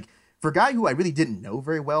 Like, for a guy who I really didn't know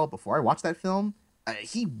very well before I watched that film,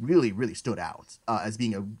 he really, really stood out as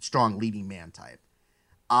being a strong leading man type.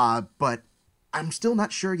 But I'm still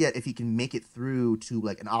not sure yet if he can make it through to,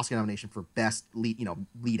 like, an Oscar nomination for best lead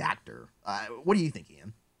actor. What do you think,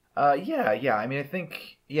 Ian? Yeah. I mean,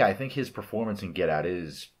 I think his performance in Get Out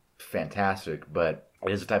is fantastic, but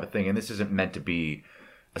it is the type of thing, and this isn't meant to be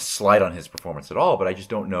a slight on his performance at all, but I just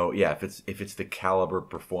don't know, if it's the caliber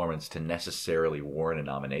performance to necessarily warrant a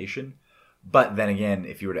nomination. But then again,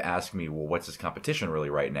 if you were to ask me, well, what's his competition really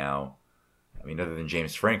right now? I mean, other than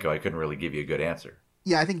James Franco, I couldn't really give you a good answer.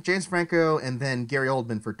 Yeah, I think James Franco and then Gary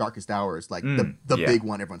Oldman for Darkest Hours, like the big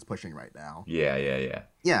one everyone's pushing right now. Yeah.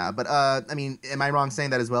 Yeah, but I mean, am I wrong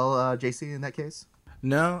saying that as well, JC, in that case?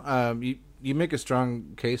 No, you make a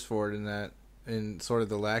strong case for it in sort of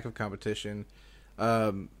the lack of competition.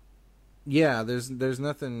 Yeah, there's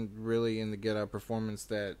nothing really in the Get Out performance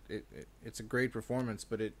that it's a great performance,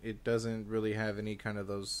 but it doesn't really have any kind of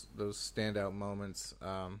those standout moments.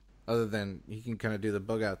 Other than he can kind of do the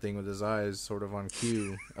bug out thing with his eyes, sort of on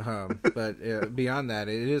cue. But beyond that,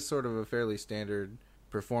 it is sort of a fairly standard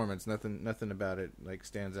performance. Nothing about it like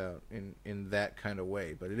stands out in that kind of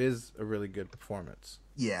way. But it is a really good performance.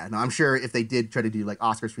 Yeah, no, I'm sure if they did try to do like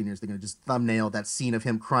Oscar screeners, they're gonna just thumbnail that scene of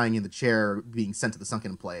him crying in the chair being sent to the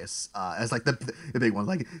sunken place as like the big one.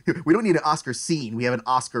 Like, we don't need an Oscar scene, we have an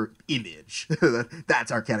Oscar image.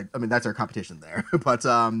 That's our that's our competition there. But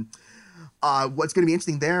what's gonna be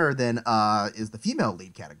interesting there then is the female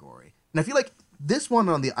lead category, and I feel like this one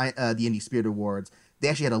on the Indie Spirit Awards, they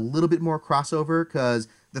actually had a little bit more crossover because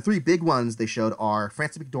the three big ones they showed are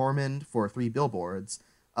Frances McDormand for Three Billboards,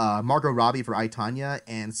 Margot Robbie for I, Tonya,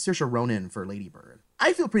 and Saoirse Ronan for Lady Bird.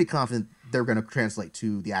 I feel pretty confident they're going to translate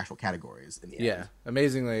to the actual categories in the end. Yeah,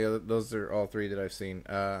 amazingly, those are all three that I've seen,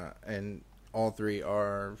 and all three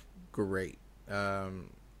are great.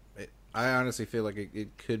 I honestly feel like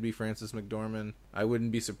it could be Frances McDormand. I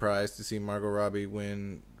wouldn't be surprised to see Margot Robbie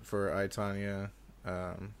win for I, Tonya.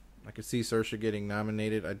 I could see Saoirse getting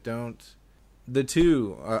nominated. I don't. The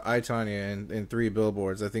two, I, Tonya and Three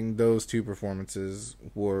Billboards, I think those two performances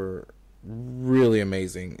were really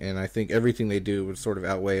amazing, and I think everything they do would sort of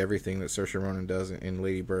outweigh everything that Saoirse Ronan does in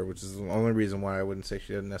Lady Bird, which is the only reason why I wouldn't say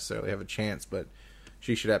she doesn't necessarily have a chance, but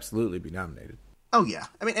she should absolutely be nominated. Oh yeah,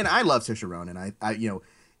 I mean, and I love Saoirse Ronan. I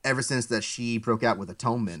ever since that she broke out with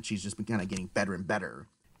Atonement, she's just been kind of getting better and better.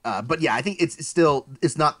 But yeah, I think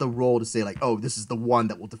it's not the role to say like, oh, this is the one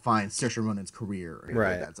that will define Saoirse Ronan's career. Or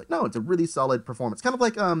right. Like that. It's like, no, it's a really solid performance. Kind of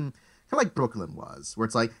like Brooklyn was, where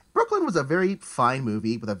it's like Brooklyn was a very fine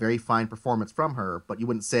movie with a very fine performance from her, but you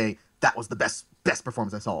wouldn't say that was the best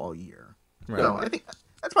performance I saw all year. Right. So I think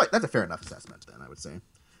that's a fair enough assessment then, I would say.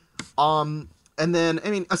 And then I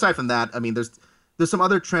mean, aside from that, I mean, there's some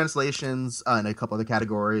other translations in a couple other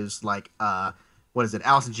categories like what is it?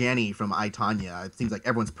 Allison Janney from I, Tonya. It seems like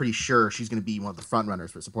everyone's pretty sure she's going to be one of the front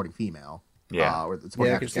runners for supporting female. Yeah. Or the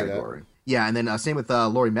supporting actress category. Yeah, and then same with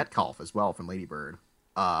Laurie Metcalf as well from Lady Bird.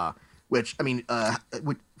 Which, I mean,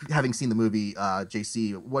 having seen the movie,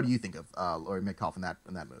 JC, what do you think of Laurie Metcalf in that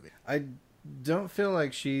movie? I don't feel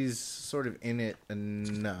like she's sort of in it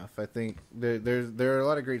enough. I think there are a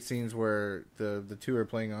lot of great scenes where the two are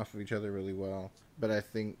playing off of each other really well. But I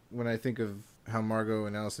think when I think of how Margot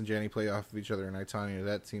and Allison Janney play off of each other in I, Tonya,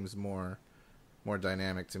 that seems more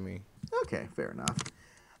dynamic to me. Okay, fair enough.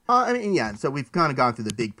 I mean, yeah, so we've kind of gone through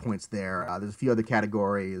the big points there. There's a few other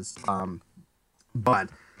categories, but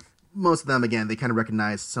most of them, again, they kind of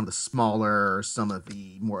recognize some of the smaller, some of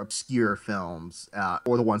the more obscure films,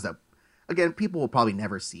 or the ones that, again, people will probably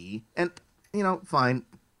never see. And, fine,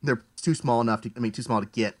 they're too small to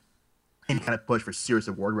get any kind of push for serious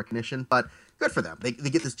award recognition, but good for them. They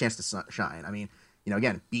get this chance to shine. I mean,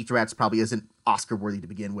 again, Beach Rats probably isn't Oscar worthy to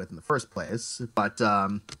begin with in the first place, but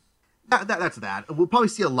that's that. We'll probably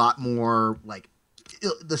see a lot more like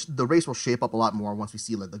the race will shape up a lot more once we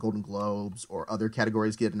see like the Golden Globes or other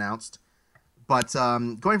categories get announced. But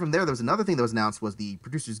going from there was another thing that was announced was the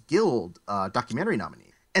Producers Guild documentary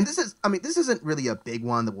nominee. And this isn't really a big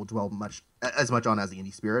one that we'll dwell as much on as the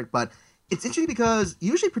Indie Spirit, but it's interesting because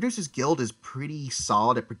usually Producers Guild is pretty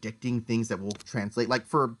solid at predicting things that will translate. Like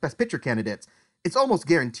for Best Picture candidates, it's almost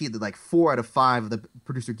guaranteed that like 4 out of 5 of the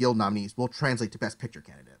Producer Guild nominees will translate to Best Picture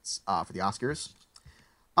candidates for the Oscars.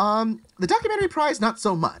 The documentary prize, not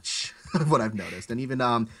so much, what I've noticed. And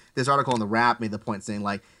even this article on The Wrap made the point saying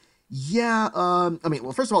like, yeah,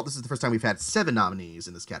 well, first of all, this is the first time we've had 7 nominees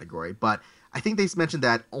in this category, but I think they mentioned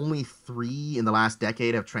that only 3 in the last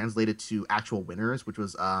decade have translated to actual winners, which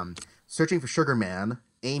was Searching for Sugar Man,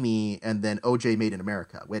 Amy, and then OJ Made in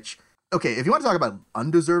America, which, okay, if you want to talk about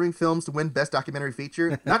undeserving films to win Best Documentary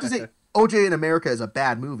Feature, not to say OJ in America is a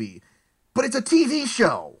bad movie, but it's a TV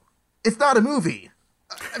show. It's not a movie.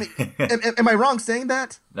 I mean, am I wrong saying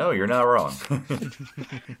that? No, you're not wrong.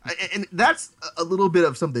 And that's a little bit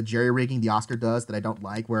of some of the jerry-rigging the Oscar does that I don't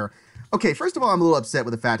like, where, okay, first of all, I'm a little upset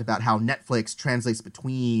with the fact about how Netflix translates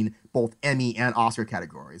between both Emmy and Oscar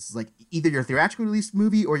categories. It's like either you're a theatrically released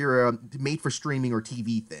movie or you're a made-for-streaming or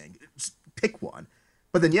TV thing. Just pick one.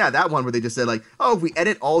 But then, yeah, that one where they just said, like, oh, if we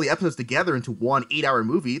edit all the episodes together into one 8-hour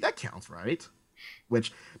movie, that counts, right?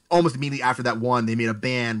 Which almost immediately after that one, they made a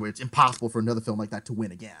ban where it's impossible for another film like that to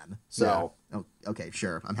win again. So, yeah. Okay,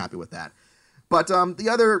 sure, I'm happy with that. But the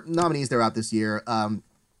other nominees that are out this year,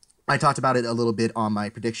 I talked about it a little bit on my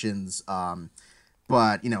predictions.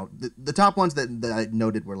 But, you know, the top ones that I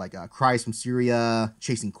noted were like Cries from Syria,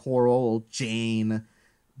 Chasing Coral, Jane.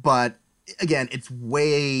 But, again, it's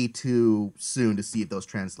way too soon to see if those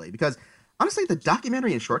translate. Because, honestly, the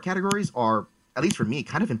documentary and short categories are, at least for me,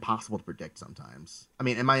 kind of impossible to predict sometimes. I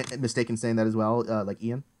mean, am I mistaken saying that as well, like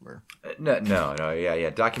Ian? Or? No, yeah.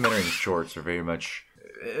 Documentary and shorts are very much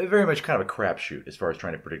kind of a crapshoot as far as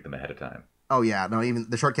trying to predict them ahead of time. Oh, yeah. No, even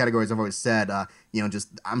the short categories I've always said,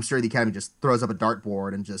 I'm sure the Academy just throws up a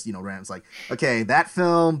dartboard and just, rants like, okay, that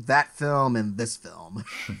film, and this film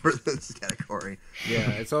for this category. Yeah,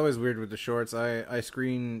 it's always weird with the shorts. I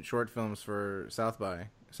screen short films for South by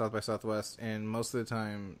Southwest, and most of the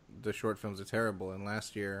time the short films are terrible. And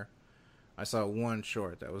last year I saw one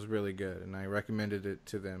short that was really good, and I recommended it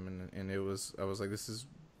to them, and I was like, this is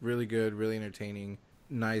really good, really entertaining,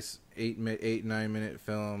 nice 9 minute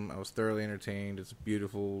film. I was thoroughly entertained. It's a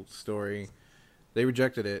beautiful story. They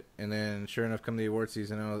rejected it, and then sure enough, come the award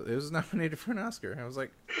season, it was nominated for an Oscar. I was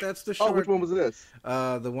like, that's the short. Oh, which one was this?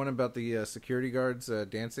 The one about the security guards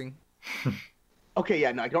dancing. Okay,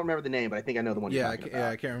 yeah, no, I don't remember the name, but I think I know the one you're talking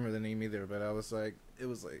about. I can't remember the name either, but I was like,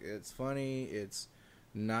 it's funny, it's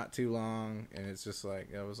not too long, and it's just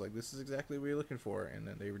like, I was like, this is exactly what you're looking for, and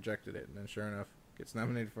then they rejected it, and then sure enough, gets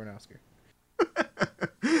nominated for an Oscar.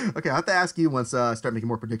 Okay, I'll have to ask you once I start making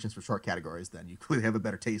more predictions for short categories, then you clearly have a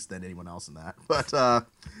better taste than anyone else in that. But,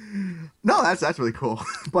 no, that's really cool.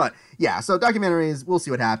 But, yeah, so documentaries, we'll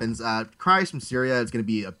see what happens. Cries from Syria is going to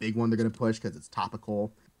be a big one they're going to push because it's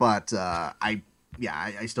topical, but I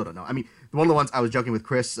still don't know. I mean, one of the ones I was joking with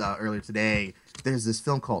Chris earlier today, there's this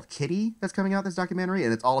film called Kitty that's coming out, this documentary,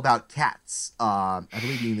 and it's all about cats. I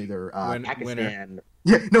believe in either Pakistan.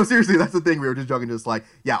 Yeah, no, seriously, that's the thing. We were just joking, just like,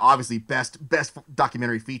 yeah, obviously, best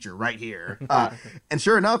documentary feature right here. And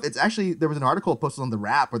sure enough, it's actually, there was an article posted on The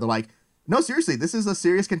Wrap where they're like, no, seriously, this is a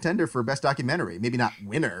serious contender for best documentary. Maybe not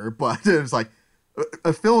winner, but it's like,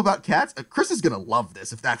 a film about cats? Chris is going to love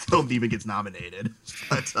this if that film even gets nominated.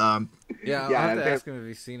 But, I'll have to ask him if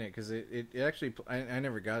he's seen it, because it actually, I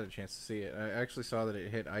never got a chance to see it. I actually saw that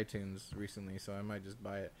it hit iTunes recently, so I might just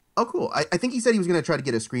buy it. Oh, cool. I think he said he was going to try to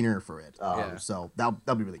get a screener for it. So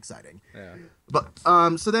that'll be really exciting. Yeah.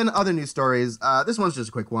 But, so then other news stories. This one's just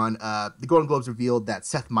a quick one. The Golden Globes revealed that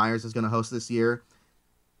Seth Meyers is going to host this year.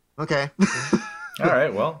 Okay. All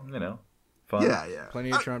right, well, fun. Yeah.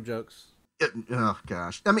 Plenty of Trump jokes. Oh,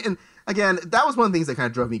 gosh. I mean, and again, that was one of the things that kind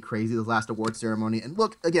of drove me crazy, the last award ceremony. And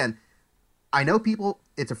look, again, I know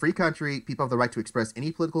it's a free country. People have the right to express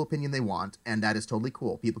any political opinion they want, and that is totally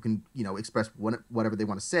cool. People can, express whatever they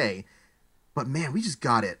want to say. But, man, we just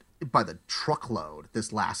got it by the truckload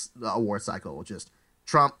this last award cycle. Just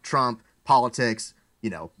Trump, politics,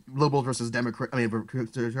 liberals versus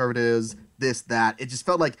conservatives, this, that. It just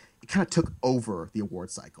felt like it kind of took over the award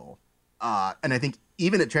cycle. And I think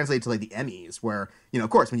even it translated to like the Emmys where, of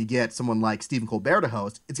course, when you get someone like Stephen Colbert to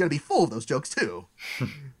host, it's going to be full of those jokes too.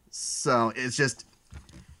 So it's just,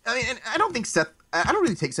 I mean, and I don't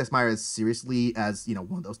really take Seth Meyers seriously as,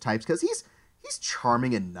 one of those types because he's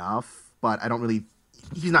charming enough, but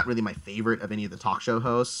he's not really my favorite of any of the talk show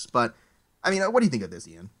hosts. But I mean, what do you think of this,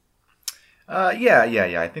 Ian?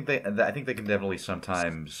 Yeah. I think they can definitely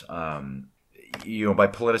sometimes, by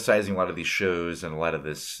politicizing a lot of these shows and a lot of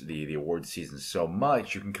the award season so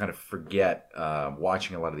much, you can kind of forget,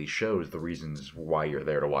 watching a lot of these shows, the reasons why you're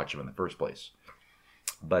there to watch them in the first place.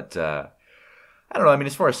 But I don't know. I mean,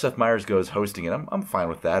 as far as Seth Meyers goes hosting it, I'm fine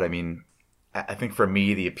with that. I mean, I think for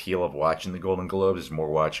me, the appeal of watching the Golden Globes is more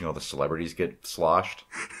watching all the celebrities get sloshed.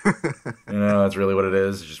 That's really what it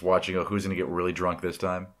is. Just watching who's going to get really drunk this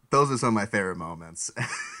time. Those are some of my favorite moments.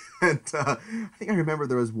 And I think I remember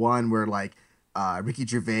there was one where, like, Ricky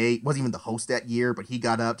Gervais wasn't even the host that year, but he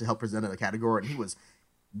got up to help present a category, and he was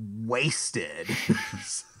wasted.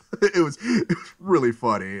 It was really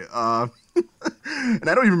funny. And I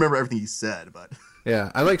don't even remember everything he said, but...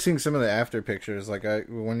 Yeah, I like seeing some of the after pictures. Like,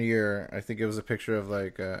 one year, I think it was a picture of,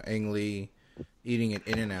 like, Ang Lee eating an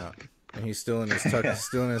In-N-Out. And he's still in his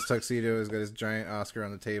tuxedo. He's got his giant Oscar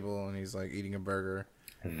on the table, and he's, like, eating a burger.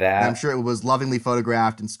 And I'm sure it was lovingly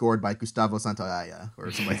photographed and scored by Gustavo Santaolalla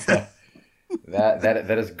or something like that.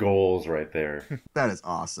 That is goals right there. That is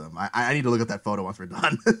awesome. I need to look at that photo once we're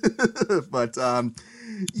done. But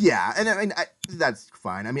yeah, and I mean that's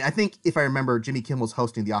fine. I mean, I think if I remember, Jimmy Kimmel's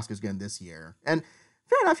hosting the Oscars again this year, and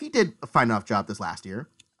fair enough, he did a fine enough job this last year.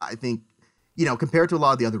 I think compared to a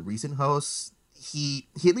lot of the other recent hosts, he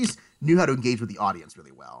at least knew how to engage with the audience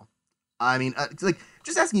really well. I mean, like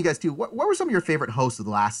just asking you guys too, what were some of your favorite hosts of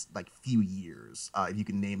the last like few years? If you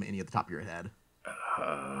can name any at the top of your head. I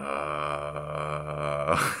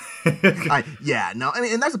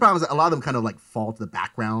mean, and that's the problem is that a lot of them kind of like fall to the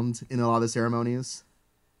background in a lot of the ceremonies.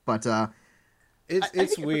 But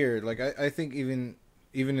it's weird. Like I think even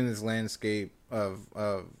in this landscape of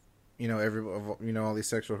all these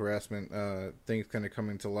sexual harassment things kind of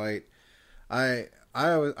coming to light, I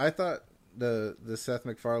thought the Seth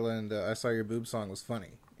MacFarlane I Saw Your Boob song was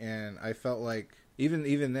funny, and I felt like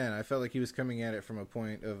even then I felt like he was coming at it from a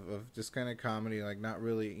point of just kind of comedy, like not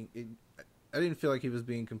really. I didn't feel like he was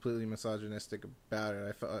being completely misogynistic about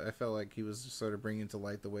it. I felt like he was just sort of bringing to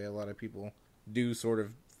light the way a lot of people do sort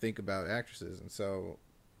of think about actresses, and so,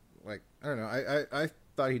 like, I don't know. I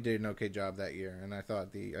thought he did an okay job that year, and I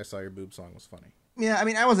thought the I Saw Your Boob song was funny. Yeah, I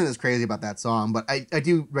mean, I wasn't as crazy about that song, but I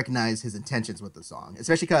do recognize his intentions with the song,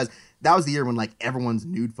 especially because that was the year when, like, everyone's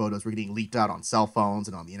nude photos were getting leaked out on cell phones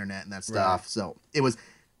and on the internet and that stuff, right. So it was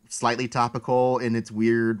slightly topical in its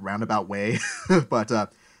weird, roundabout way, but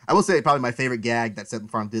I will say probably my favorite gag that Seth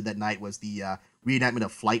MacFarlane did that night was the reenactment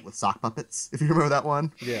of Flight with sock puppets, if you remember that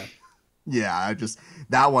one. Yeah. Yeah,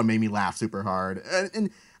 that one made me laugh super hard.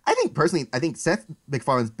 And I think, personally, Seth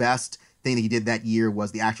MacFarlane's best thing that he did that year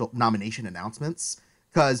was the actual nomination announcements.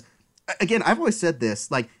 Because, again, I've always said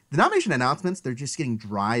this, like, the nomination announcements, they're just getting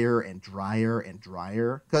drier and drier and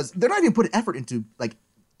drier. Because they're not even putting effort into, like,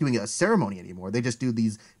 doing a ceremony anymore. They just do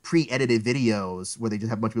these pre-edited videos where they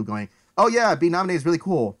just have a bunch of people going, oh, yeah, being nominated is really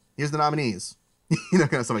cool. Here's the nominees.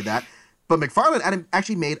 Kind of stuff like that. But MacFarlane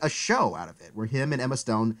actually made a show out of it where him and Emma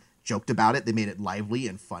Stone joked about it. They made it lively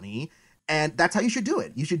and funny. And that's how you should do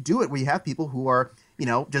it. You should do it where you have people who are,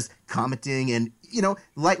 just commenting and,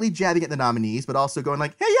 lightly jabbing at the nominees, but also going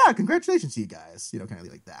like, hey, yeah, congratulations to you guys. Kind of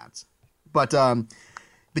like that. But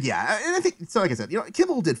yeah, and I think, so like I said,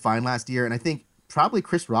 Kimmel did fine last year. And I think probably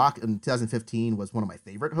Chris Rock in 2015 was one of my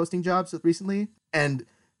favorite hosting jobs recently. And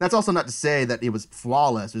that's also not to say that it was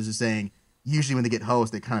flawless. It was just saying, usually when they get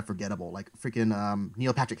hosts, they're kind of forgettable. Like freaking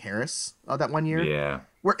Neil Patrick Harris that one year. Yeah.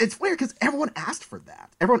 Where it's weird because everyone asked for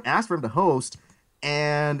that. Everyone asked for him to host,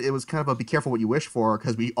 and it was kind of a be careful what you wish for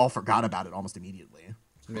because we all forgot about it almost immediately.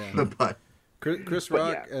 Yeah. But Chris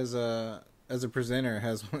Rock as a presenter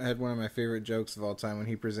had one of my favorite jokes of all time when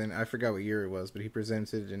he presented. I forgot what year it was, but he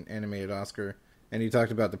presented an animated Oscar, and he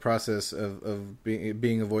talked about the process of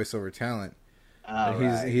being a voiceover talent.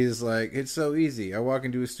 He's like, it's so easy. I walk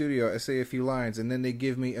into a studio, I say a few lines, and then they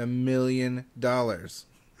give me $1 million.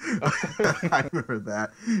 I remember that.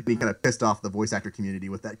 And he kind of pissed off the voice actor community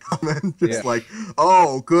with that comment. Just like,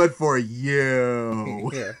 oh, good for you.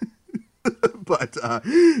 Yeah. But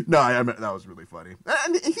no, I remember, that was really funny.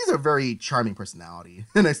 And he's a very charming personality.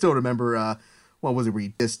 And I still remember, what was it, where he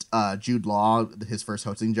dissed Jude Law, his first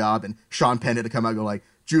hosting job, and Sean Penn had to come out and go like,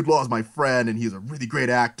 Jude Law is my friend, and he's a really great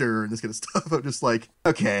actor, and this kind of stuff. I'm just like,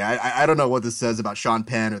 okay, I don't know what this says about Sean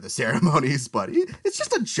Penn or the ceremonies, but it's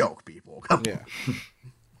just a joke, people. Come on.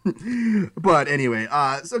 But anyway,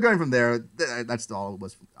 so going from there, that's all it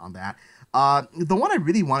was on that. The one I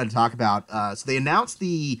really wanted to talk about, so they announced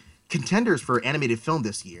the contenders for animated film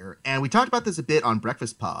this year, and we talked about this a bit on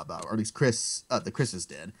Breakfast Pub, or at least the Chris's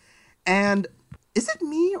did. And is it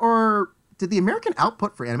me, or did the American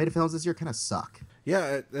output for animated films this year kind of suck?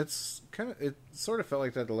 Yeah, it sort of felt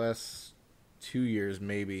like that the last 2 years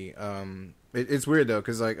maybe. It's weird though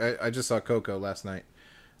because like I just saw Coco last night,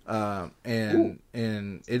 and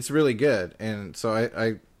it's really good, and so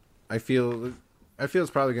I feel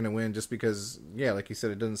it's probably going to win just because, yeah, like you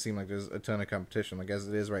said, it doesn't seem like there's a ton of competition. Like as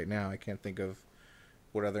it is right now, I can't think of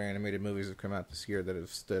what other animated movies have come out this year that have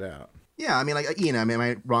stood out. Yeah, I mean, like, Ian, I mean, am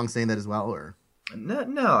I wrong saying that as well, or?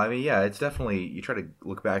 No, I mean, yeah, it's definitely, you try to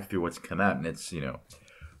look back through what's come out, and it's,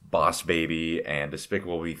 Boss Baby and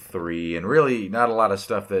Despicable Me 3, and really not a lot of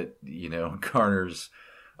stuff that, garners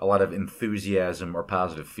a lot of enthusiasm or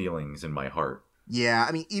positive feelings in my heart. Yeah,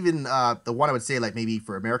 I mean, even the one I would say, like, maybe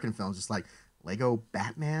for American films, just like Lego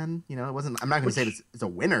Batman, it wasn't, I'm not going to say it's a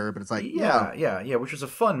winner, but it's like, yeah, which was a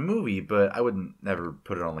fun movie, but I wouldn't never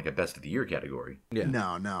put it on like a best of the year category. Yeah.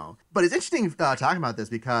 No. But it's interesting talking about this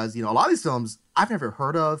because, a lot of these films I've never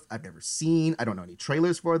heard of, I've never seen, I don't know any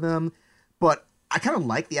trailers for them, but I kind of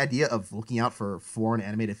like the idea of looking out for foreign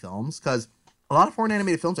animated films because a lot of foreign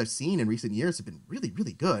animated films I've seen in recent years have been really,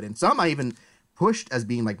 really good. And some I even pushed as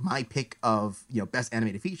being like my pick of, best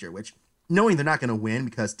animated feature, which knowing they're not going to win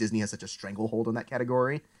because Disney has such a stranglehold on that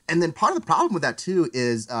category. And then part of the problem with that too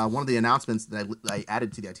is one of the announcements that I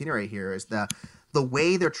added to the itinerary here is the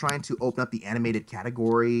way they're trying to open up the animated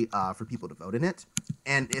category for people to vote in it.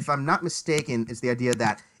 And if I'm not mistaken, it's the idea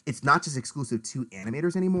that it's not just exclusive to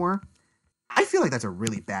animators anymore. I feel like that's a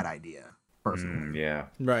really bad idea, personally. Yeah.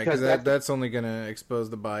 Right, because that's only going to expose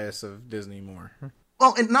the bias of Disney more.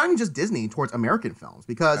 Well, and not even just Disney, towards American films.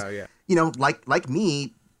 Because, like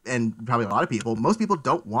me, and probably a lot of people, most people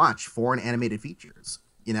don't watch foreign animated features.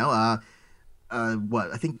 I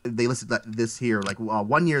think they listed this here. Like,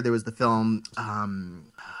 1 year there was the film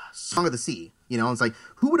Song of the Sea. It's like,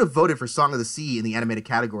 who would have voted for Song of the Sea in the animated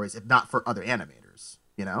categories if not for other animators?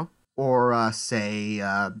 Or, say,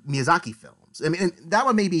 Miyazaki films. I mean, and that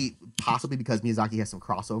one may be possibly because Miyazaki has some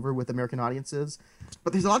crossover with American audiences.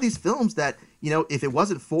 But there's a lot of these films that, if it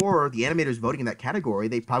wasn't for the animators voting in that category,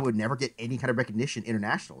 they probably would never get any kind of recognition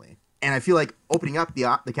internationally. And I feel like opening up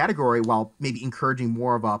the category while maybe encouraging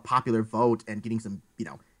more of a popular vote and getting some,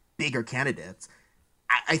 bigger candidates,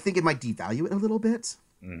 I think it might devalue it a little bit.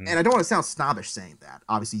 Mm-hmm. And I don't want to sound snobbish saying that.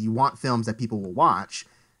 Obviously, you want films that people will watch.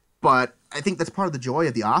 But I think that's part of the joy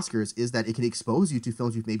of the Oscars is that it can expose you to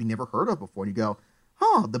films you've maybe never heard of before. And you go,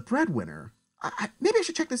 oh, The Breadwinner. Maybe I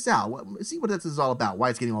should check this out. See what this is all about,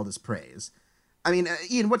 why it's getting all this praise. I mean,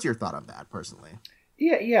 Ian, what's your thought on that, personally?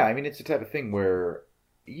 Yeah. I mean, it's the type of thing where,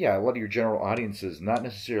 a lot of your general audiences, not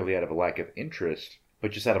necessarily out of a lack of interest,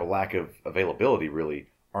 but just out of a lack of availability, really,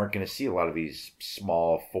 aren't going to see a lot of these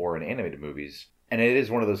small foreign animated movies. And it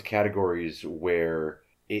is one of those categories where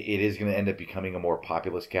it is going to end up becoming a more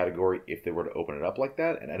populous category if they were to open it up like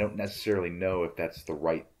that. And I don't necessarily know if that's the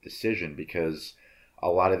right decision because a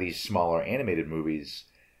lot of these smaller animated movies,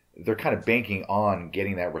 they're kind of banking on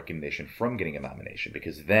getting that recognition from getting a nomination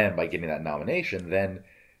because then by getting that nomination, then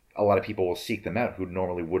a lot of people will seek them out who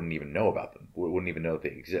normally wouldn't even know about them, wouldn't even know that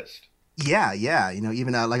they exist. Yeah.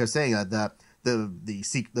 Even like I was saying, the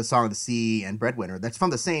Song of the Sea and Breadwinner, that's from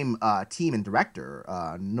the same team and director,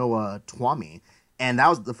 Noah Twomey. And that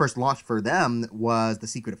was the first launch for them was The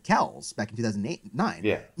Secret of Kells back in 2009.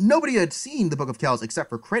 Yeah. Nobody had seen The Book of Kells except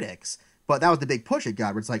for critics, but that was the big push it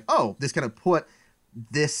got where it's like, oh, this kind of put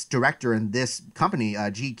this director and this company,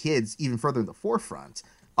 G Kids, even further in the forefront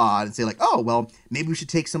and say like, oh, well, maybe we should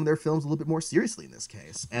take some of their films a little bit more seriously in this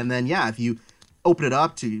case. And then, if you open it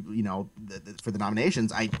up to, for the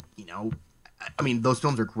nominations, I mean, those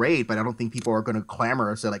films are great, but I don't think people are going to clamor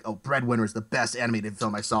and say like, oh, Breadwinner is the best animated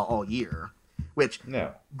film I saw all year. Which,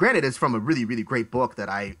 granted, is from a really, really great book that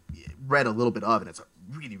I read a little bit of, and it's a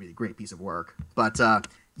really, really great piece of work. But I'm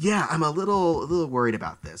a little worried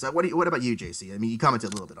about this. What about you, JC? I mean, you commented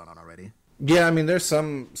a little bit on it already. Yeah, I mean, there's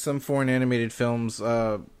some foreign animated films.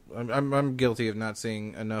 I'm guilty of not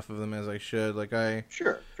seeing enough of them as I should. Like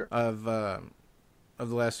sure. Of the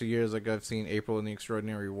last few years, like I've seen April in the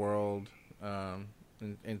Extraordinary World,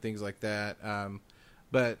 and things like that.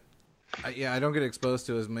 But I don't get exposed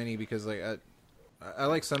to as many because like I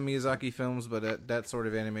like some Miyazaki films, but that sort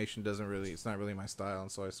of animation it's not really my style,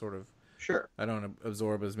 and so I don't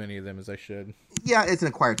absorb as many of them as I should. Yeah, it's an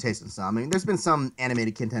acquired taste in some. I mean, there's been some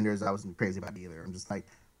animated contenders I wasn't crazy about either. I'm just like,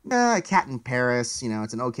 Cat in Paris,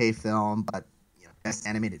 it's an okay film, but best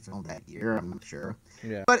animated film that year, I'm not sure.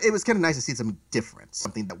 Yeah. But it was kind of nice to see some difference,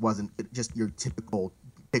 something that wasn't just your typical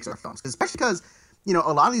Pixar films, especially because a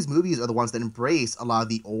lot of these movies are the ones that embrace a lot of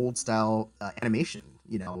the old style animation,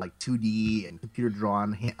 like 2D and computer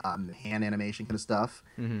drawn hand animation kind of stuff.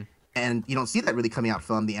 Mm-hmm. And you don't see that really coming out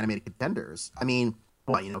from the animated contenders. I mean,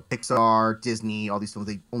 Pixar, Disney, all these films,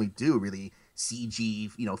 they only do really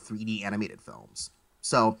CG, 3D animated films.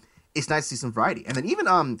 So it's nice to see some variety. And then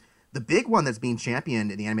even the big one that's being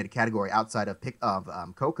championed in the animated category outside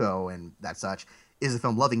of Coco and that such is the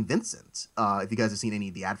film Loving Vincent. If you guys have seen any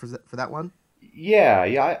of the ad for that one.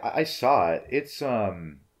 Yeah, I saw it. It's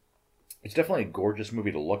definitely a gorgeous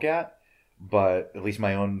movie to look at, but at least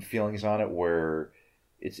my own feelings on it were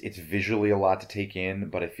it's visually a lot to take in,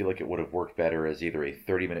 but I feel like it would have worked better as either a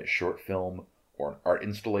 30-minute short film or an art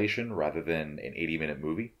installation rather than an 80-minute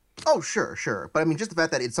movie. Oh, sure. But I mean, just the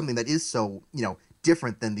fact that it's something that is so,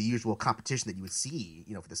 different than the usual competition that you would see,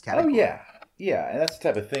 for this category. Oh, yeah. And that's the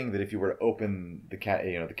type of thing that if you were to open the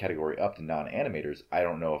category up to non-animators, I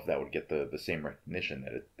don't know if that would get the same recognition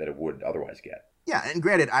that it would otherwise get. Yeah, and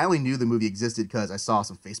granted, I only knew the movie existed because I saw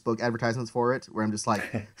some Facebook advertisements for it, where I'm just like,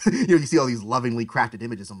 you see all these lovingly crafted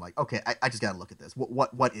images. I'm like, okay, I just gotta look at this.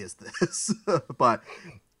 What is this? But,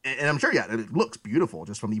 and I'm sure, it looks beautiful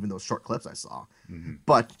just from even those short clips I saw. Mm-hmm.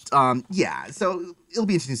 But, so it'll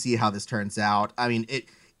be interesting to see how this turns out. I mean,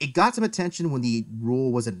 it got some attention when the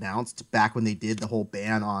rule was announced back when they did the whole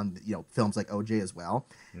ban on, films like OJ as well.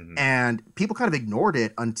 Mm-hmm. And people kind of ignored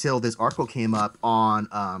it until this article came up on,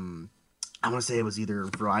 I want to say it was either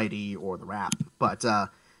Variety or The Wrap, but, A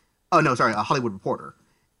Hollywood Reporter.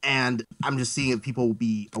 And I'm just seeing if people will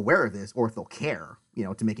be aware of this or if they'll care,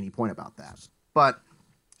 to make any point about that. But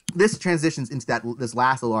this transitions into this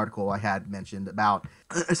last little article I had mentioned about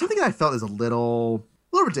something that I felt is a little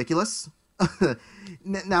ridiculous.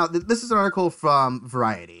 Now, this is an article from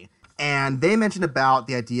Variety, and they mentioned about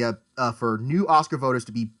the idea for new Oscar voters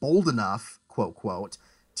to be bold enough, quote,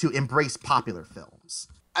 to embrace popular films.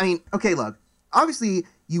 I mean, okay, look, obviously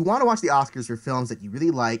you want to watch the Oscars for films that you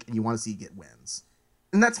really like and you want to see get wins.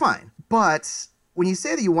 And that's fine. But when you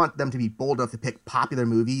say that you want them to be bold enough to pick popular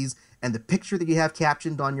movies and the picture that you have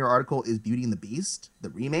captioned on your article is Beauty and the Beast, the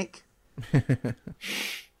remake.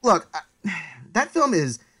 Look, that film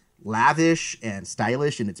is lavish and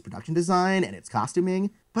stylish in its production design and its costuming,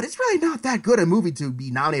 but it's really not that good a movie to be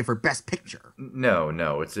nominated for Best Picture.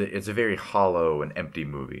 No, it's a very hollow and empty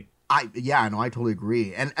movie. I totally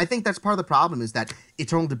agree. And I think that's part of the problem is that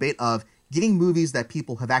eternal debate of getting movies that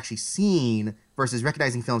people have actually seen versus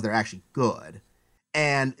recognizing films that are actually good.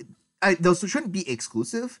 And those shouldn't be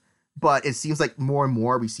exclusive, but it seems like more and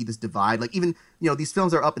more we see this divide. Like even, these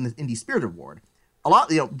films are up in the Indie Spirit Award. A lot,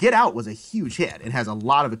 Get Out was a huge hit and has a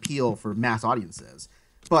lot of appeal for mass audiences.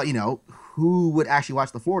 But, who would actually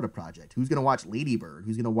watch The Florida Project? Who's going to watch Lady Bird?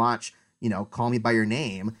 Who's going to watch Call Me by Your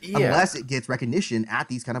Name, unless it gets recognition at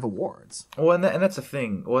these kind of awards. Well, and that's the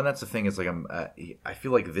thing. Well, and that's the thing is like I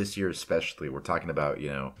feel like this year especially we're talking about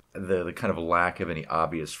the kind of lack of any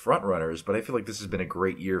obvious front runners, but I feel like this has been a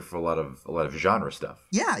great year for a lot of genre stuff.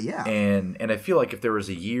 Yeah. And I feel like if there was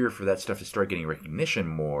a year for that stuff to start getting recognition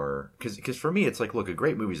more, because for me it's like, look, a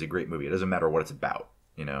great movie is a great movie. It doesn't matter what it's about,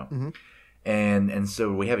 Mm-hmm. And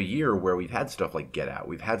so we have a year where we've had stuff like Get Out,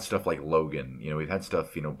 we've had stuff like Logan, we've had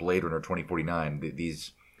stuff, Blade Runner 2049,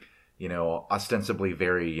 these, ostensibly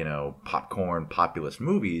very, popcorn populist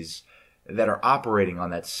movies that are operating on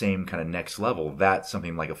that same kind of next level that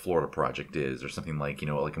something like a Florida Project is, or something like,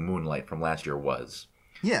 like a Moonlight from last year was.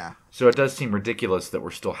 Yeah. So it does seem ridiculous that we're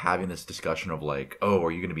still having this discussion of like, oh,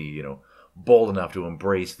 are you going to be, bold enough to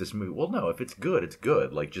embrace this movie? Well, no, if it's good, it's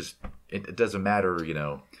good. Like, just, it doesn't matter,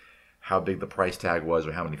 how big the price tag was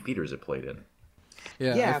or how many theaters it played in.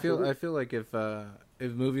 Yeah. I feel like if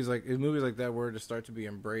movies like that were to start to be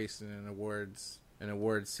embraced in an awards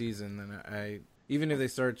season, then even if they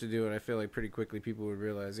start to do it, I feel like pretty quickly people would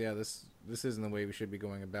realize, this isn't the way we should be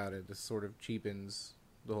going about it. This sort of cheapens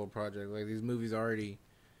the whole project. Like, these movies already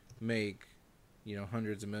make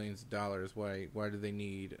hundreds of millions of dollars. Why do they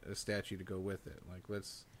need a statue to go with it? Like,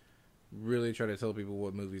 let's really try to tell people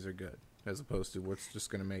what movies are good, as opposed to what's just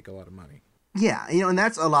going to make a lot of money. Yeah, and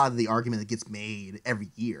that's a lot of the argument that gets made every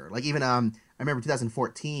year. Like, even, I remember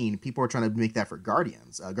 2014, people were trying to make that for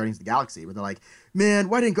Guardians of the Galaxy, where they're like, man,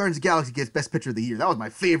 why didn't Guardians of the Galaxy get Best Picture of the Year? That was my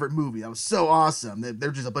favorite movie. That was so awesome.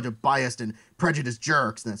 They're just a bunch of biased and prejudiced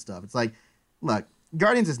jerks and that stuff. It's like, look,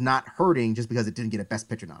 Guardians is not hurting just because it didn't get a Best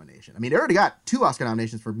Picture nomination. I mean, it already got 2 Oscar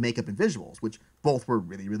nominations for makeup and visuals, which both were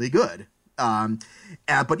really, really good.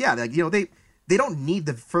 But yeah, they don't need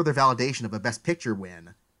the further validation of a Best Picture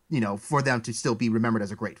win, for them to still be remembered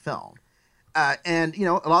as a great film. And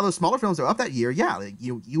a lot of those smaller films that are up that year,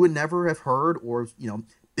 you would never have heard or,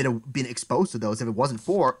 been exposed to those if it wasn't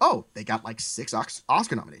for, they got like 6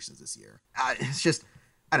 Oscar nominations this year. It's just,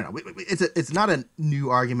 I don't know. It's not a new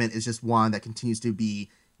argument. It's just one that continues to be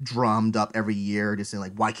drummed up every year, just saying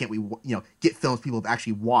like, why can't we, get films people have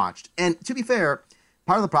actually watched? And to be fair,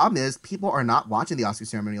 part of the problem is people are not watching the Oscar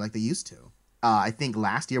ceremony like they used to. I think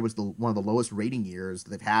last year was one of the lowest rating years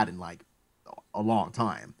they've had in like a long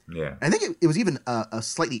time. Yeah. And I think it was even a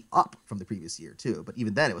slightly up from the previous year too, but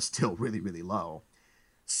even then it was still really, really low.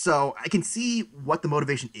 So I can see what the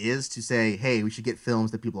motivation is to say, hey, we should get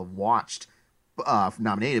films that people have watched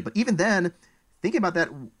nominated. But even then, thinking about that,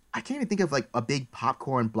 I can't even think of like a big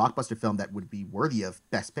popcorn blockbuster film that would be worthy of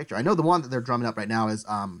Best Picture. I know the one that they're drumming up right now is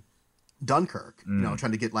Dunkirk. You know,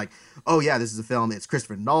 trying to get like, oh yeah, this is a film. It's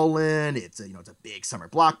Christopher Nolan. It's a big summer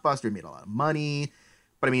blockbuster. It made a lot of money.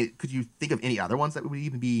 But I mean, could you think of any other ones that would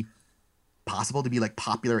even be possible to be like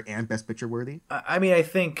popular and Best Picture worthy? I mean, I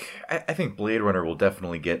think Blade Runner will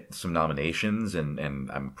definitely get some nominations, and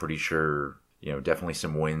I'm pretty sure definitely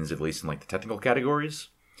some wins, at least in like the technical categories.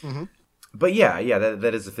 Mm-hmm. But yeah,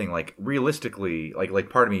 that is the thing. Like realistically, like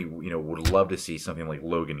part of me would love to see something like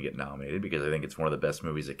Logan get nominated, because I think it's one of the best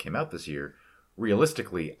movies that came out this year.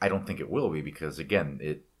 Realistically, I don't think it will be, because again,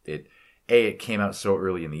 it came out so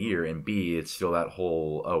early in the year, and B, it's still that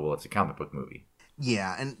whole it's a comic book movie.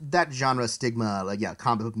 Yeah, and that genre stigma, like,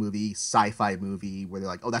 comic book movie, sci-fi movie, where they're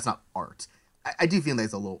like, oh, that's not art. I do feel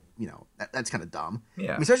that's a little, that's kind of dumb. Yeah.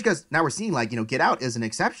 I mean, especially because now we're seeing, like, Get Out is an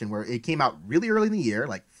exception, where it came out really early in the year,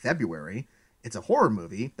 like February. It's a horror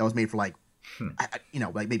movie that was made for, like,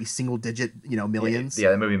 like maybe single-digit, millions.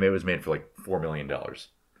 Yeah, that movie was made for, like, $4 million.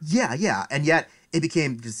 Yeah, and yet it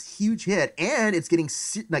became this huge hit, and it's getting,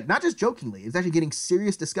 not just jokingly, it's actually getting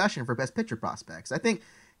serious discussion for Best Picture prospects. I think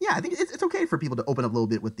it's okay for people to open up a little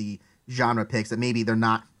bit with the genre picks that maybe they're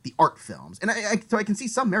not the art films. And so I can see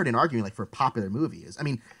some merit in arguing like for popular movies. I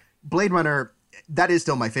mean, Blade Runner, that is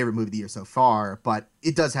still my favorite movie of the year so far, but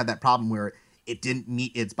it does have that problem where it didn't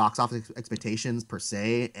meet its box office expectations per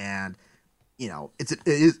se. And,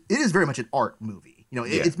 it is very much an art movie.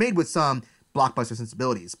 It's made with some blockbuster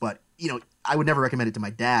sensibilities, but I would never recommend it to my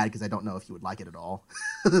dad because I don't know if he would like it at all.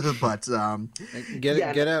 But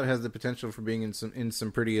Get Out has the potential for being in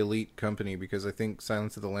some pretty elite company, because I think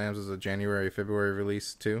Silence of the Lambs is a February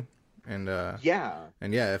release too, and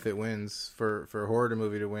if it wins for a horror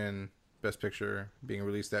movie to win Best Picture, being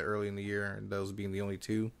released that early in the year, and those being the only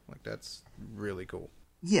two, like, that's really cool.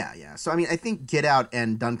 Yeah. So I mean, I think Get Out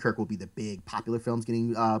and Dunkirk will be the big popular films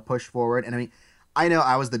getting pushed forward, and I mean, I know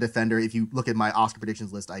I was the defender. If you look at my Oscar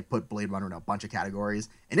predictions list, I put Blade Runner in a bunch of categories,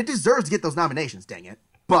 and it deserves to get those nominations, dang it.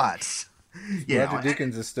 But Roger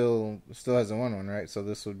Deakins is still hasn't won one, right? So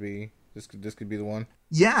this could be the one.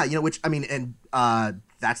 Yeah, which I mean, and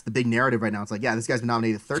that's the big narrative right now. It's like, this guy's been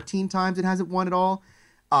nominated 13 times and hasn't won at all.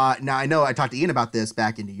 Now I know I talked to Ian about this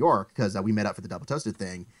back in New York because we met up for the Double Toasted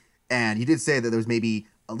thing, and he did say that there was maybe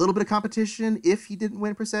a little bit of competition if he didn't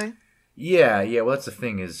win per se. Yeah. Well, that's the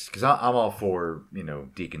thing, is because I'm all for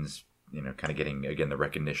Deakins, kind of getting again the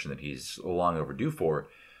recognition that he's long overdue for,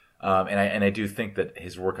 and I do think that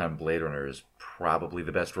his work on Blade Runner is probably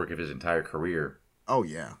the best work of his entire career. Oh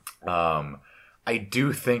yeah. I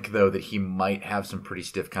do think though that he might have some pretty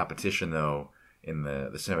stiff competition though in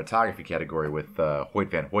the cinematography category with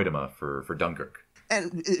Hoyt van Hoytema for Dunkirk.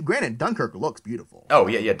 And granted, Dunkirk looks beautiful. Oh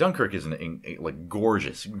yeah. Dunkirk is like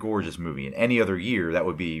gorgeous movie. In any other year, that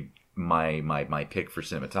would be my pick for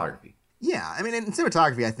cinematography. Yeah, I mean, and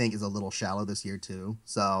cinematography I think is a little shallow this year too.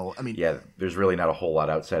 So I mean, yeah, there's really not a whole lot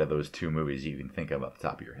outside of those two movies you can think of off the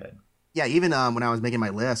top of your head. Yeah, even when I was making my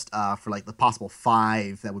list for like the possible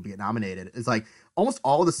 5 that would get nominated, it's like almost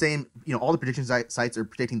all the same. All the prediction sites are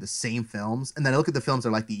predicting the same films, and then I look at the films that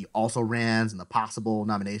are like the also rans and the possible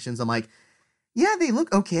nominations. I'm like, yeah, they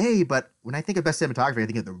look okay, but when I think of best cinematography, I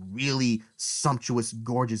think of the really sumptuous,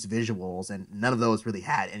 gorgeous visuals, and none of those really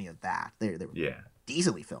had any of that. They were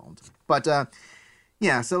decently filmed. But, so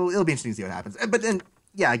it'll be interesting to see what happens. But then,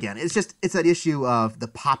 again, it's that issue of the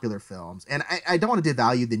popular films, and I don't want to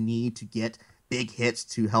devalue the need to get big hits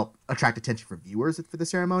to help attract attention for viewers for the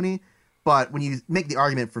ceremony, but when you make the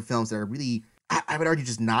argument for films that are really, I would argue,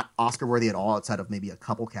 just not Oscar-worthy at all outside of maybe a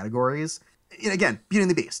couple categories, and again, Beauty and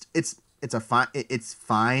the Beast, it's fine.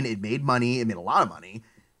 It made money. It made a lot of money.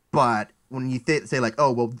 But when you say like,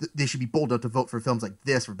 oh, well, they should be bold enough to vote for films like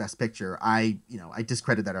this for Best Picture, I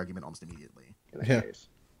discredit that argument almost immediately. Yeah.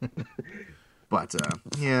 But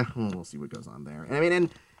we'll see what goes on there. And I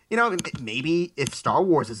mean, maybe if Star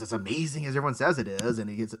Wars is as amazing as everyone says it is, and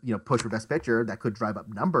it gets pushed for Best Picture, that could drive up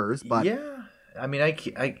numbers. But yeah, I mean,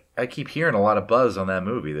 I keep hearing a lot of buzz on that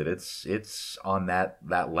movie that it's on that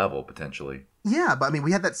level potentially. Yeah, but I mean,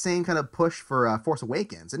 we had that same kind of push for Force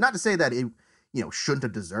Awakens, and not to say that it, shouldn't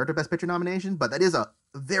have deserved a Best Picture nomination, but that is a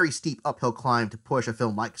very steep uphill climb to push a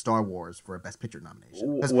film like Star Wars for a Best Picture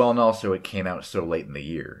nomination. Well, and also it came out so late in the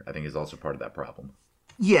year, I think is also part of that problem.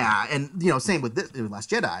 Yeah, and same with this, Last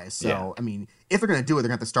Jedi. So I mean, if they're gonna do it, they're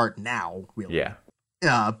gonna have to start now, really. Yeah.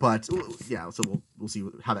 But yeah, so we'll see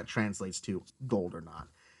how that translates to gold or not.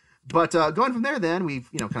 But going from there, then we've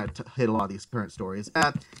kind of hit a lot of these current stories.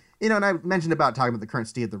 And I mentioned about talking about the current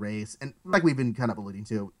state of the race, and like we've been kind of alluding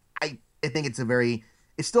to, I think it's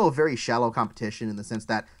still a very shallow competition in the sense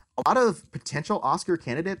that a lot of potential Oscar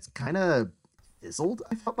candidates kind of fizzled.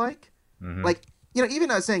 I felt like, like even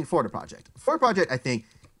saying Florida Project. Florida Project, I think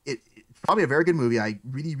it's probably a very good movie. I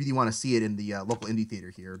really, really want to see it in the local indie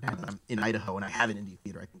theater here in Idaho, and I have an indie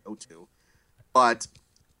theater I can go to. But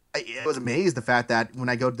I was amazed the fact that when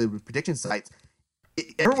I go to the prediction sites,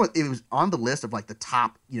 it was on the list of like the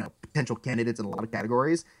top potential candidates in a lot of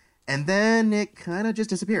categories, and then it kind of just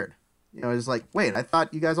disappeared. It's like, wait, I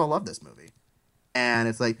thought you guys all loved this movie, and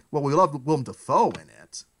it's like, well, we love Willem Dafoe in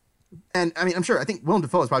it, and I mean, I think Willem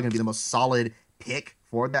Dafoe is probably going to be the most solid pick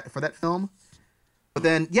for that film, but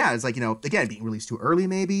then it's like again, being released too early,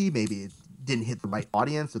 maybe it didn't hit the right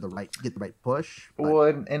audience or get the right push. But...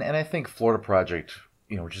 Well, and I think Florida Project,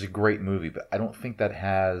 which is a great movie, but I don't think that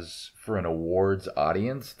has, for an awards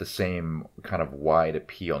audience, the same kind of wide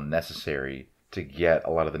appeal necessary to get a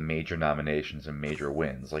lot of the major nominations and major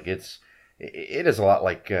wins. Like it is a lot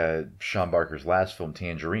like Sean Barker's last film,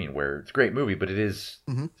 Tangerine, where it's a great movie, but it's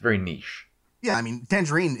very niche. Yeah, I mean,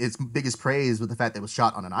 Tangerine, its biggest praise was the fact that it was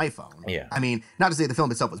shot on an iPhone. Yeah. I mean, not to say the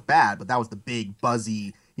film itself was bad, but that was the big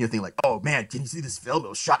buzzy, thing like, oh man, can you see this film? It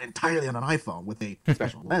was shot entirely on an iPhone with a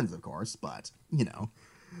special lens, of course, but,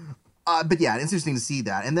 but yeah, it's interesting to see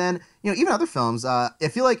that. And then, even other films, I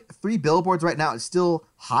feel like Three Billboards right now is still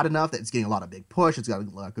hot enough that it's getting a lot of big push. It's got a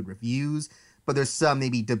lot of good reviews, but there's some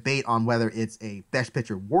maybe debate on whether it's a Best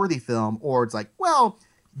Picture worthy film or it's like, well,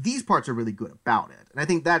 these parts are really good about it. And I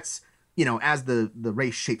think that's, as the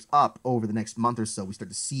race shapes up over the next month or so, we start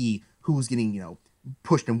to see who's getting,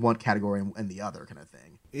 pushed in one category and the other kind of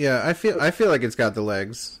thing. Yeah, I feel like it's got the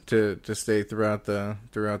legs to stay throughout the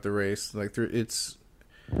race. Like it's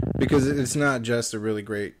because it's not just a really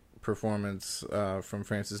great performance from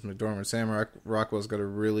Frances McDormand. Sam Rockwell's got a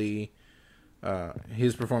really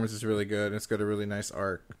his performance is really good. It's got a really nice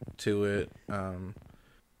arc to it.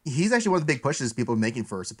 He's actually one of the big pushes people are making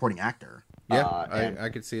for supporting actor. Yeah, I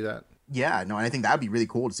could see that. Yeah, no, and I think that would be really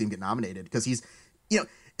cool to see him get nominated because he's,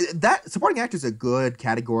 that supporting actor is a good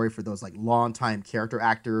category for those like long-time character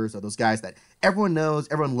actors or those guys that everyone knows,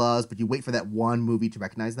 everyone loves, but you wait for that one movie to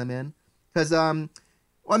recognize them in. Because, well,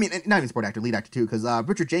 I mean, not even support actor, lead actor too, because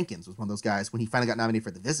Richard Jenkins was one of those guys when he finally got nominated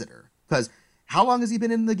for The Visitor. Because how long has he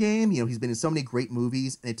been in the game? He's been in so many great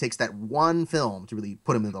movies, and it takes that one film to really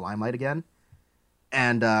put him in the limelight again.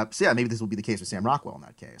 And so yeah, maybe this will be the case with Sam Rockwell in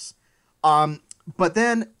that case. But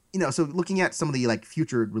then, so looking at some of the like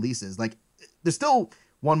future releases, like there's still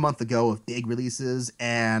 1 month ago of big releases,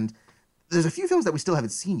 and there's a few films that we still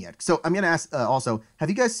haven't seen yet. So I'm going to ask also, have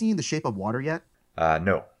you guys seen The Shape of Water yet?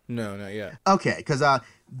 No. No, not yet. Okay, because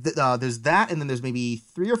there's that, and then there's maybe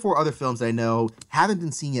 3 or 4 other films that I know haven't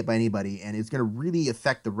been seen yet by anybody, and it's going to really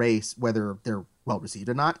affect the race, whether they're well received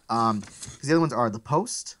or not. Because the other ones are The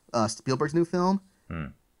Post, Spielberg's new film,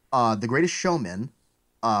 The Greatest Showman,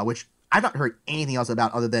 which I've not heard anything else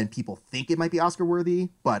about other than people think it might be Oscar worthy,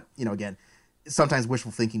 but again, sometimes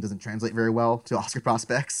wishful thinking doesn't translate very well to Oscar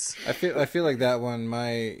prospects. I feel like that one.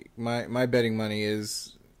 My betting money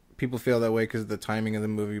is people feel that way because of the timing of the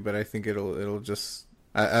movie, but I think it'll just.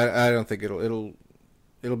 I don't think it'll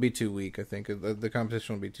be too weak. I think the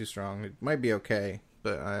competition will be too strong. It might be okay,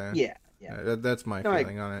 but that's my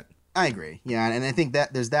feeling on it. I agree. Yeah, and I think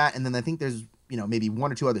that there's that, and then I think there's maybe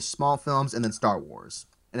 1 or 2 other small films, and then Star Wars.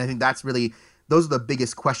 And I think those are the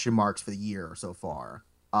biggest question marks for the year so far.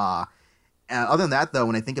 And other than that, though,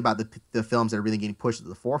 when I think about the films that are really getting pushed to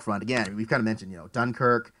the forefront, again, we've kind of mentioned,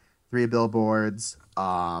 Dunkirk, Three Billboards,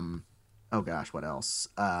 oh gosh, what else?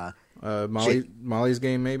 Molly's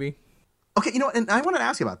Game, maybe? Okay, and I wanted to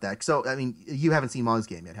ask you about that. So, I mean, you haven't seen Molly's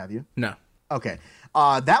Game yet, have you? No. Okay.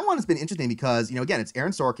 That one has been interesting because, again, it's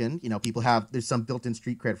Aaron Sorkin. There's some built-in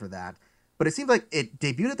street cred for that. But it seems like it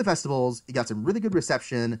debuted at the festivals, it got some really good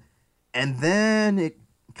reception, and then it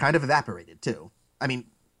kind of evaporated, too. I mean,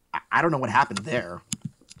 I don't know what happened there.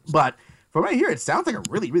 But from right here, it sounds like a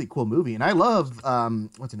really, really cool movie. And I love,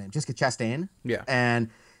 what's her name? Jessica Chastain. Yeah. And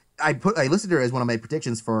I listed her as one of my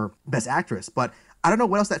predictions for Best Actress. But I don't know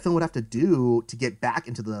what else that film would have to do to get back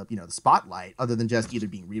into the the spotlight, other than just either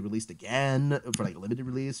being re-released again for like a limited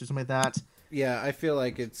release or something like that. Yeah, I feel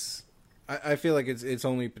like it's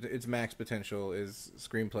max potential is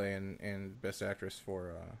screenplay and Best Actress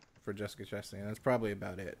for Jessica Chastain. That's probably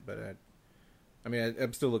about it. But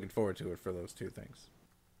I'm still looking forward to it for those 2 things.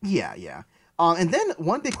 Yeah. And then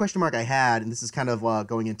one big question mark I had, and this is kind of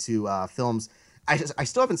going into films. I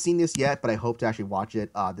still haven't seen this yet, but I hope to actually watch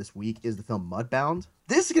it this week, is the film Mudbound.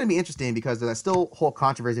 This is going to be interesting because there's still whole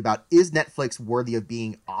controversy about, is Netflix worthy of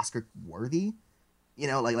being Oscar worthy? You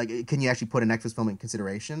know, like can you actually put a Netflix film in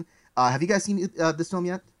consideration? Have you guys seen this film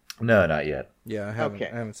yet? No, not yet. Yeah, I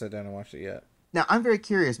haven't sat down and watched it yet. Now, I'm very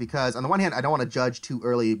curious because on the one hand, I don't want to judge too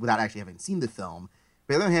early without actually having seen the film.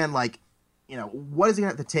 But on the other hand, like, you know, what is it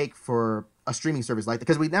going to have to take for a streaming service like that?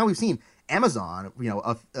 Because we've seen Amazon, you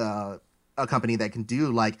know, a company that can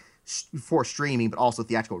do like for streaming but also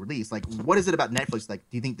theatrical release. Like, what is it about Netflix? Like,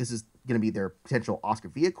 do you think this is going to be their potential Oscar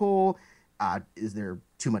vehicle? Is there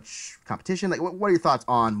too much competition? Like, what are your thoughts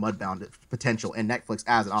on Mudbound potential and Netflix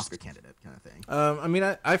as an Oscar candidate kind of thing? I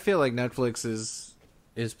mean, I feel like Netflix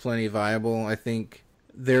is plenty viable. I think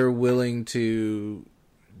they're willing to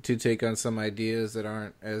take on some ideas that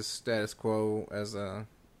aren't as status quo as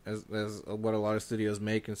what a lot of studios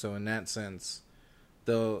make, and so in that sense,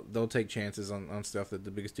 they'll take chances on stuff that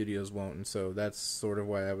the big studios won't, and so that's sort of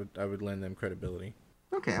why I would lend them credibility.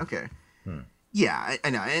 Okay. Yeah, I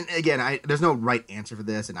know, and again, there's no right answer for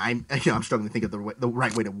this, and I'm struggling to think of the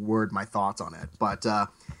right way to word my thoughts on it. But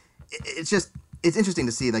it's interesting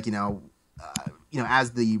to see, like,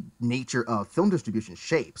 as the nature of film distribution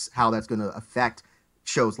shapes, how that's going to affect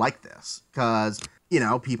shows like this, because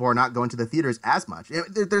people are not going to the theaters as much.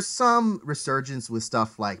 There's some resurgence with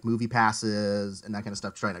stuff like movie passes and that kind of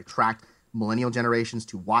stuff, trying to attract millennial generations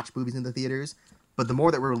to watch movies in the theaters. But the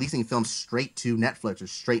more that we're releasing films straight to Netflix or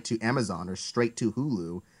straight to Amazon or straight to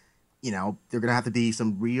Hulu, there are going to have to be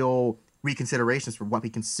some real reconsiderations for what we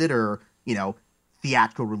consider,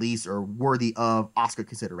 theatrical release or worthy of Oscar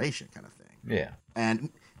consideration kind of thing. Yeah. And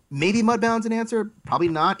maybe Mudbound's an answer. Probably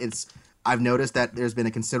not. I've noticed that there's been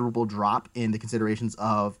a considerable drop in the considerations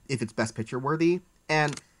of if it's Best Picture worthy.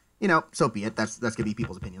 And, so be it. That's going to be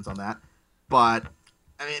people's opinions on that. But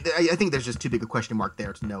I mean, I think there's just too big a question mark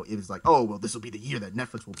there to know if it's like, oh, well, this will be the year that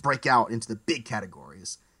Netflix will break out into the big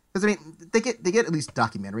categories. Because, I mean, they get at least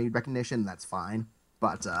documentary recognition, and that's fine.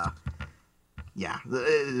 But, yeah,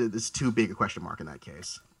 it's too big a question mark in that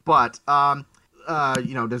case. But,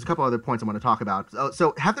 there's a couple other points I want to talk about.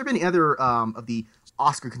 So have there been any other of the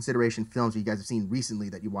Oscar consideration films that you guys have seen recently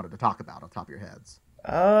that you wanted to talk about off the top of your heads?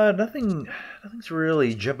 Nothing's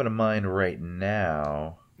really jumping to mind right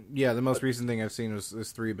now. Yeah, the most recent thing I've seen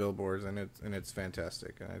was Three Billboards, and it's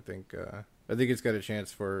fantastic. And I think it's got a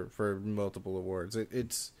chance for multiple awards.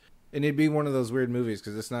 It'd be one of those weird movies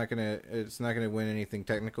because it's not gonna win anything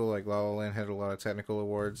technical. Like La La Land had a lot of technical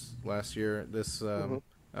awards last year. This I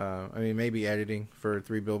mean, maybe editing for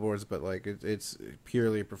Three Billboards, but like it's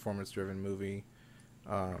purely a performance-driven movie.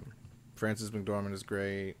 Frances McDormand is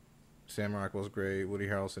great. Sam Rockwell's great. Woody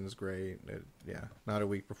Harrelson is great. Not a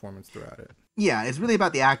weak performance throughout it. Yeah, it's really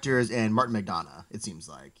about the actors and Martin McDonagh, it seems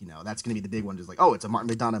like. That's going to be the big one. Just like, oh, it's a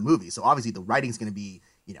Martin McDonagh movie. So obviously the writing's going to be,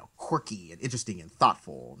 quirky and interesting and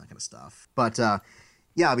thoughtful and that kind of stuff. But, yeah,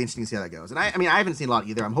 it'll be interesting to see how that goes. And I haven't seen a lot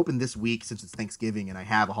either. I'm hoping this week, since it's Thanksgiving and I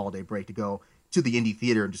have a holiday break, to go to the indie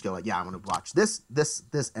theater and just go like, yeah, I want to watch this,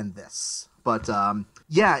 and this. But,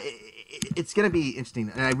 yeah, it's going to be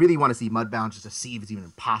interesting. And I really want to see Mudbound just to see if it's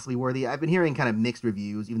even possibly worthy. I've been hearing kind of mixed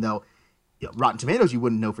reviews, even though Rotten Tomatoes, you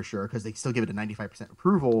wouldn't know for sure because they still give it a 95%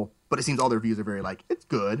 approval, but it seems all the reviews are very like, it's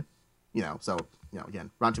good, so, again,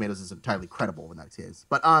 Rotten Tomatoes is entirely credible in that case.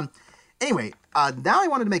 But, anyway, now I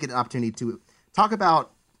wanted to make it an opportunity to talk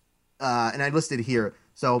about, and I listed here,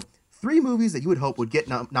 so 3 movies that you would hope would get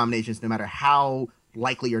nominations no matter how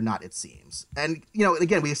likely or not it seems. And,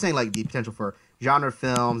 again, we were saying like the potential for genre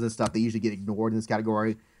films and stuff, they usually get ignored in this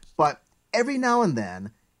category, but every now and then,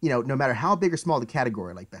 no matter how big or small the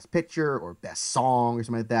category, like Best Picture or Best Song or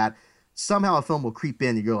something like that, somehow a film will creep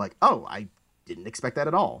in and you're like, oh, I didn't expect that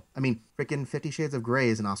at all. I mean, freaking 50 Shades of Grey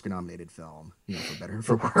is an Oscar-nominated film, for better or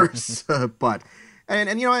for worse. But,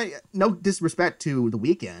 and no disrespect to The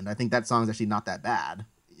Weeknd, I think that song is actually not that bad,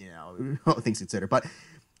 all things considered. But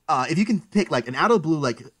if you can pick, like, an out of the blue,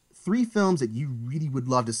 like, 3 films that you really would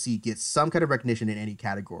love to see get some kind of recognition in any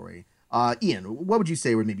category, Ian, what would you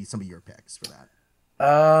say were maybe some of your picks for that?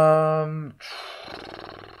 I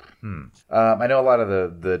know a lot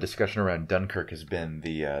of the discussion around Dunkirk has been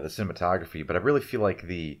the cinematography, but I really feel like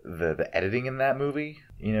the editing in that movie,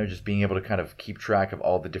 just being able to kind of keep track of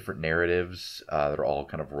all the different narratives that are all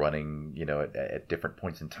kind of running, at different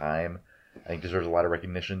points in time, I think deserves a lot of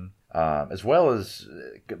recognition, as well as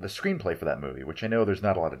the screenplay for that movie, which I know there's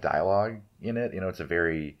not a lot of dialogue in it. It's a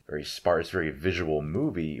very, very sparse, very visual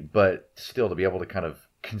movie, but still to be able to kind of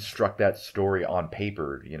construct that story on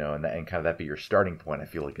paper, and kind of that be your starting point, I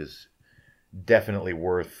feel like is definitely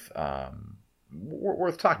worth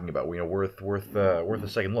worth talking about. Worth a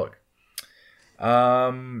second look.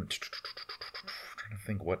 Trying to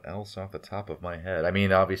think what else off the top of my head. I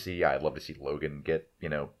mean, obviously, yeah, I'd love to see Logan get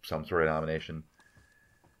some sort of nomination.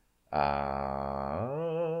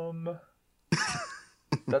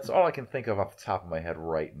 That's all I can think of off the top of my head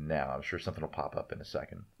right now. I'm sure something will pop up in a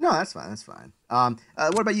second. No, that's fine. That's fine.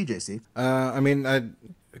 What about you, JC? I mean,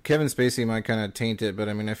 Kevin Spacey might kind of taint it, but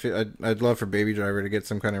I mean, I'd love for Baby Driver to get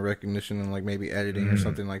some kind of recognition and like maybe editing or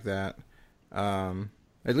something like that.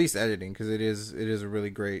 At least editing, because it is a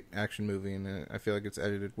really great action movie, and I feel like it's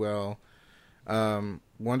edited well.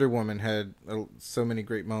 Wonder Woman had so many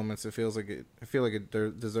great moments. I feel like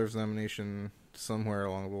it deserves nomination somewhere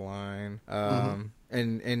along the line.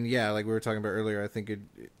 And yeah, like we were talking about earlier, I think it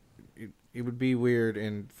would be weird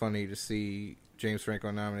and funny to see James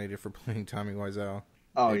Franco nominated for playing Tommy Wiseau.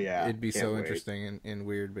 Oh yeah, it'd be so interesting and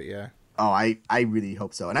weird, but yeah. Oh, I really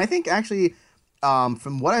hope so, and I think actually.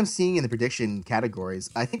 From what I'm seeing in the prediction categories,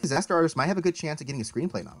 I think Disaster Artist might have a good chance of getting a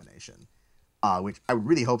screenplay nomination, which I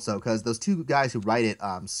really hope so, because those two guys who write it,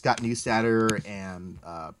 Scott Neustadter and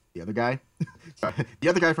the other guy, the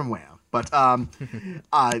other guy from Wham, but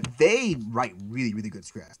they write really, really good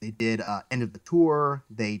scripts. They did End of the Tour,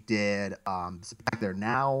 they did Back There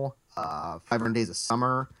Now, 500 Days of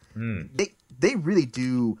Summer. They really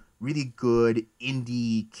do really good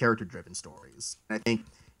indie character-driven stories, and I think.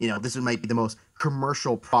 This might be the most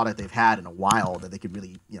commercial product they've had in a while that they could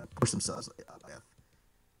really, push themselves with.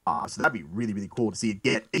 So that'd be really, really cool to see it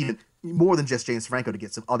get even more than just James Franco to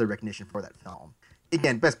get some other recognition for that film.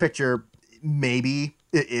 Again, Best Picture, maybe,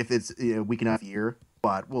 if it's a weak enough year,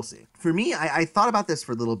 but we'll see. For me, I thought about this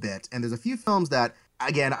for a little bit, and there's a few films that,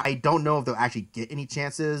 again, I don't know if they'll actually get any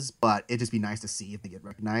chances, but it'd just be nice to see if they get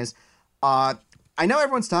recognized. I know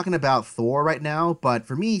everyone's talking about Thor right now, but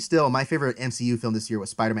for me, still, my favorite MCU film this year was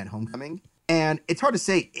Spider-Man: Homecoming. And it's hard to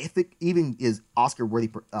say if it even is Oscar-worthy,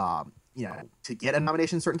 to get a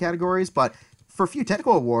nomination in certain categories. But for a few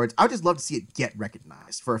technical awards, I would just love to see it get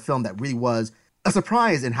recognized for a film that really was a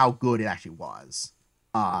surprise in how good it actually was.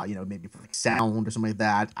 Maybe for like sound or something like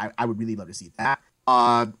that. I would really love to see that.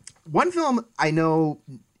 One film I know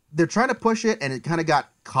they're trying to push it, and it kind of got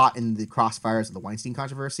caught in the crossfires of the Weinstein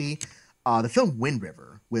controversy. The film Wind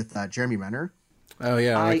River with Jeremy Renner. Oh,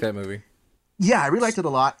 yeah, I like that movie. Yeah, I really liked it a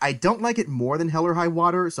lot. I don't like it more than Hell or High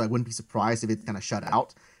Water, so I wouldn't be surprised if it's kind of shut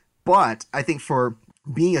out. But I think for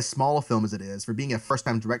being a small film as it is, for being a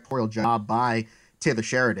first-time directorial job by Taylor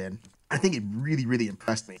Sheridan, I think it really, really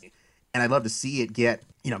impressed me. And I'd love to see it get,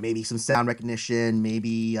 maybe some sound recognition,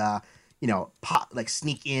 maybe,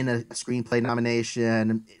 sneak in a screenplay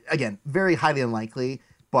nomination. Again, very highly unlikely.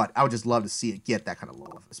 But I would just love to see it get that kind of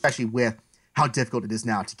love, especially with how difficult it is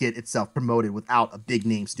now to get itself promoted without a big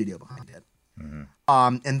name studio behind it.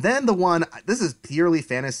 And then the one, this is purely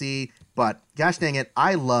fantasy, but gosh dang it,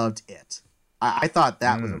 I loved it. I thought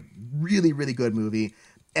that was a really, really good movie.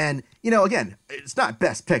 And, again, it's not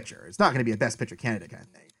Best Picture. It's not going to be a Best Picture candidate kind of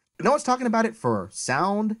thing. But no one's talking about it for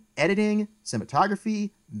sound, editing,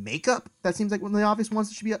 cinematography, makeup. That seems like one of the obvious ones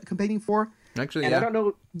that should be competing for. Actually, and yeah. I don't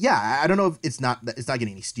know. Yeah, I don't know if it's not getting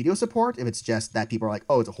any studio support. If it's just that people are like,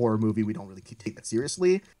 oh, it's a horror movie, we don't really take that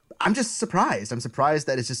seriously. I'm just surprised. I'm surprised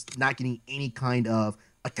that it's just not getting any kind of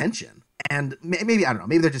attention. And maybe I don't know.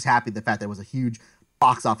 Maybe they're just happy the fact that it was a huge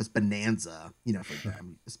box office bonanza, for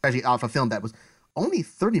them, especially off a film that was only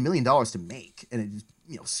 $30 million to make, and it just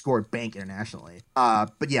scored bank internationally.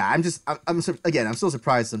 But yeah, I'm still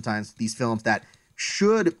surprised sometimes these films that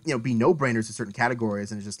should be no-brainers in certain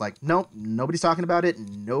categories, and it's just like, nope, nobody's talking about it,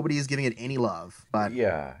 nobody is giving it any love. But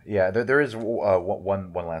yeah, there is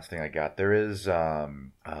one last thing I got. There is a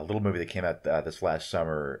little movie that came out this last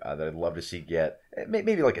summer that I'd love to see get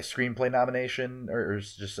maybe like a screenplay nomination or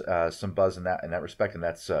just some buzz in that respect, and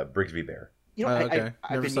that's Briggs v. Bear. I've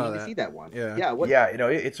been meaning to see that one. Yeah.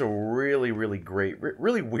 It's a really, really great,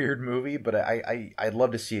 really weird movie, but I'd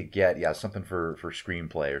love to see it get something for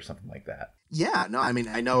screenplay or something like that. Yeah, no, I mean,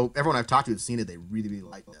 I know everyone I've talked to has seen it. They really, really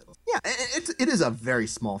like it. Yeah, it is a very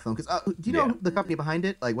small film. Because do you know the company behind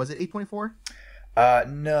it? Like, was it A24?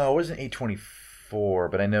 No, it wasn't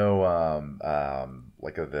A24, but I know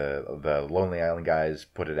the Lonely Island guys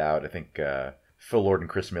put it out. I think Phil Lord and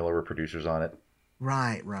Chris Miller were producers on it.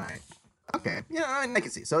 Right. Okay, I can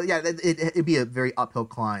see. So yeah, it'd be a very uphill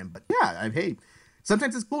climb, but yeah, hey,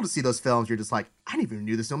 sometimes it's cool to see those films. You're just like, I didn't even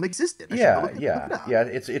knew this film existed. Yeah.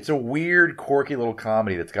 It's a weird, quirky little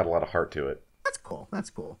comedy that's got a lot of heart to it. That's cool.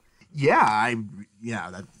 Yeah,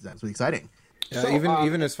 that's really exciting. Yeah, so,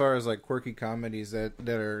 even as far as like quirky comedies that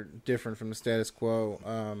are different from the status quo,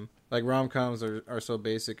 like rom-coms are so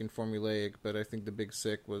basic and formulaic, but I think The Big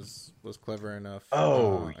Sick was clever enough.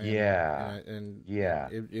 Oh, and, yeah. and Yeah.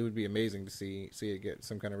 it would be amazing to see it get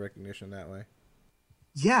some kind of recognition that way.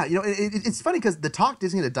 Yeah, it's funny because the talk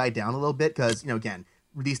Disney had to die down a little bit because, again,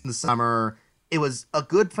 released in the summer, it was a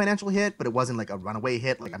good financial hit, but it wasn't like a runaway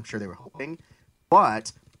hit like I'm sure they were hoping.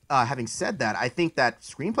 But having said that, I think that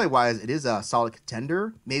screenplay-wise, it is a solid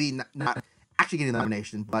contender. Maybe not actually getting the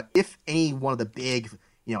nomination, but if any one of the big,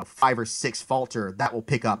 5 or 6 falter, that will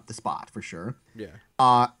pick up the spot for sure.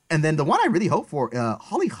 Yeah. And then the one I really hope for,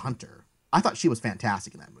 Holly Hunter. I thought she was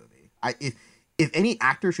fantastic in that movie. If any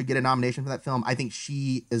actor should get a nomination for that film, I think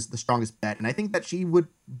she is the strongest bet, and I think that she would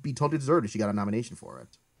be totally deserved if she got a nomination for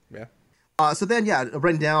it. Yeah. So then,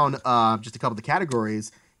 writing down just a couple of the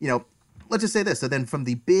categories, let's just say this. So then from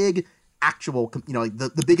the big actual, like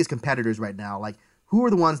the biggest competitors right now, like who are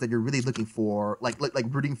the ones that you're really looking for, like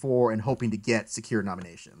rooting for and hoping to get secure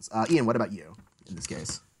nominations? Ian, what about you in this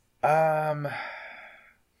case? I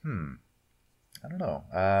don't know.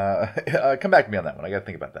 Come back to me on that one. I got to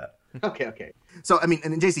think about that. Okay. So, I mean,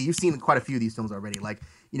 and JC, you've seen quite a few of these films already. Like,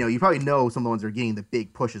 you probably know some of the ones that are getting the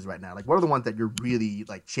big pushes right now. Like, what are the ones that you're really,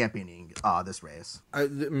 like, championing this race? I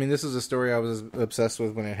mean, this is a story I was obsessed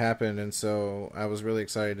with when it happened, and so I was really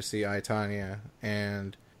excited to see I, Tonya,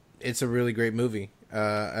 and it's a really great movie.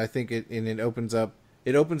 I think it opens up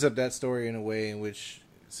that story in a way in which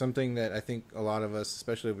something that I think a lot of us,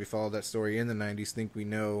 especially if we followed that story in the 90s, think we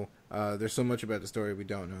know. There's so much about the story we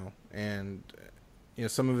don't know, and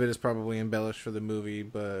some of it is probably embellished for the movie,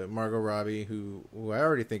 but Margot Robbie, who I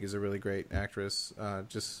already think is a really great actress,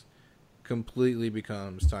 just completely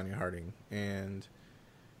becomes Tonya Harding. And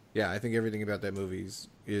yeah, I think everything about that movie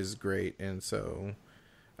is great. And so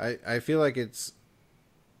I feel like it's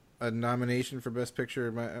a nomination for Best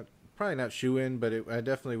Picture. Probably not shoe-in, but I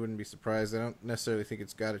definitely wouldn't be surprised. I don't necessarily think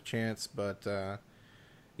it's got a chance, but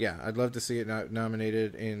yeah, I'd love to see it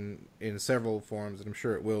nominated in several forms, and I'm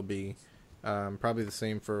sure it will be. Probably the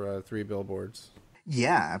same for 3 Billboards.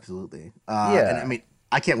 Yeah, absolutely. Yeah. And I mean,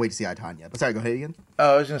 I can't wait to see I, Tonya. But sorry, go ahead again.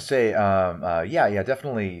 Oh, I was gonna say,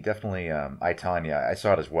 definitely, I, Tonya. I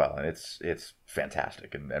saw it as well, and it's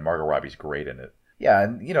fantastic, and Margot Robbie's great in it. Yeah,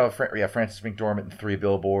 and Frances McDormand in 3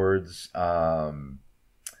 Billboards. I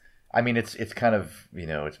mean, it's kind of,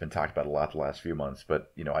 it's been talked about a lot the last few months,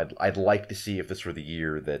 but I'd like to see if this were the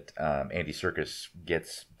year that Andy Serkis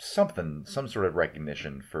gets some sort of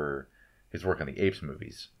recognition for his work on the Apes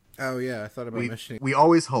movies. Oh yeah, I thought about mentioning. We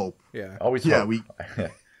always hope. Yeah, always hope.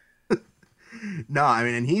 No, I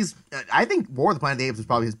mean, and I think War of the Planet of the Apes is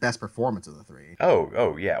probably his best performance of the 3.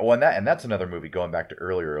 Oh yeah. Well, and that's another movie going back to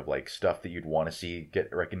earlier of like stuff that you'd want to see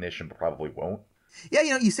get recognition, but probably won't.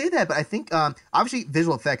 Yeah, you say that, but I think obviously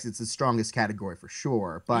visual effects it's the strongest category for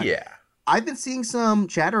sure. But yeah, I've been seeing some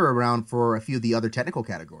chatter around for a few of the other technical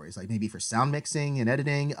categories, like maybe for sound mixing and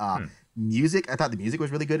editing, music. I thought the music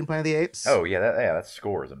was really good in Planet of the Apes. Oh yeah, that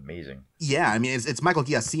score is amazing. Yeah, I mean it's Michael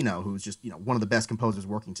Giacchino, who's just one of the best composers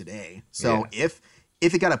working today. So if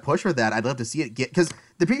it got a push for that, I'd love to see it get, because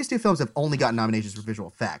the previous 2 films have only gotten nominations for visual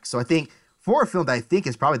effects. So I think for a film that I think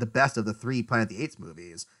is probably the best of the 3 Planet of the Apes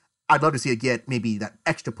movies, I'd love to see it get maybe that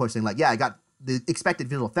extra push thing. Like, yeah, I got the expected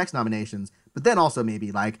visual effects nominations, but then also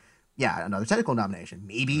maybe like, yeah, another technical nomination.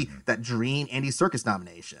 Maybe that dream Andy Serkis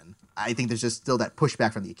nomination. I think there's just still that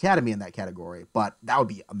pushback from the Academy in that category, but that would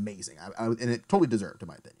be amazing. And it totally deserved, in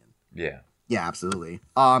my opinion. Yeah. Yeah, absolutely.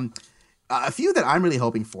 A few that I'm really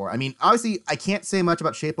hoping for. I mean, obviously, I can't say much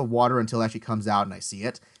about Shape of Water until it actually comes out and I see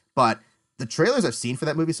it, but the trailers I've seen for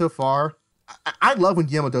that movie so far, I love when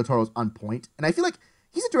Guillermo del Toro's on point, and I feel like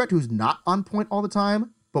he's a director who's not on point all the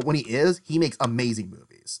time, but when he is, he makes amazing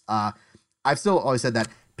movies. I've still always said that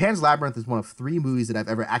Pan's Labyrinth is one of 3 movies that I've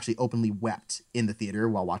ever actually openly wept in the theater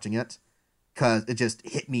while watching it, because it just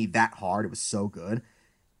hit me that hard. It was so good.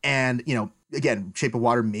 And, again, Shape of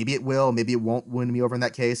Water, maybe it will, maybe it won't win me over in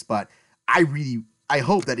that case, but I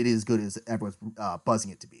hope that it is as good as everyone's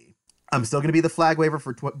buzzing it to be. I'm still going to be the flag waver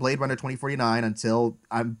for Blade Runner 2049 until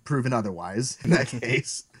I'm proven otherwise in that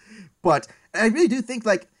case. But I really do think,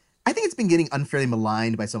 I think it's been getting unfairly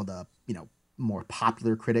maligned by some of the, more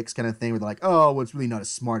popular critics kind of thing, where they're like, oh, well, it's really not as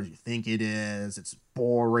smart as you think it is. It's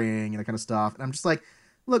boring and that kind of stuff. And I'm just like,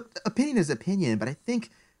 look, opinion is opinion, but I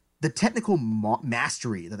think the technical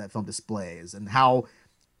mastery that film displays and how,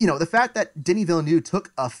 the fact that Denis Villeneuve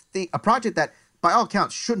took a project that by all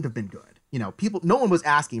accounts shouldn't have been good. No one was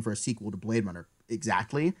asking for a sequel to Blade Runner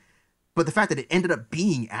exactly. But the fact that it ended up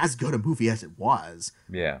being as good a movie as it was,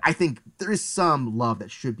 yeah, I think there is some love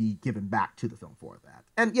that should be given back to the film for that.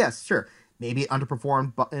 And yes, sure, maybe it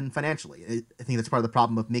underperformed financially. I think that's part of the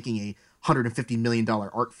problem of making a $150 million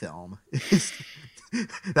art film.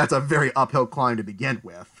 That's a very uphill climb to begin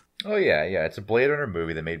with. Oh yeah, it's a Blade Runner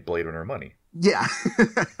movie that made Blade Runner money. Yeah.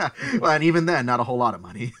 Well, and even then, not a whole lot of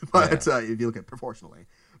money, but if you look at it proportionally.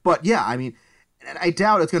 But yeah, I mean, I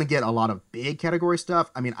doubt it's going to get a lot of big category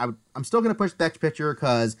stuff. I mean, I'm still going to push Best Picture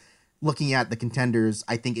because looking at the contenders,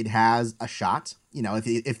 I think it has a shot. You know,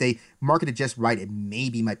 if they market it just right, it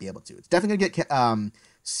might be able to. It's definitely going to get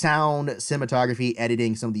sound, cinematography,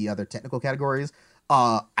 editing, some of the other technical categories.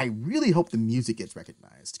 I really hope the music gets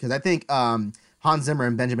recognized because I think Hans Zimmer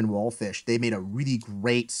and Benjamin Wallfisch, they made a really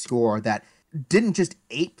great score that didn't just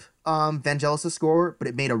ape Vangelis' score, but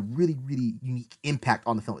it made a really, really unique impact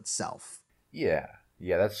on the film itself. Yeah,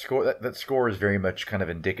 that score is very much kind of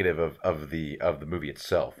indicative of the movie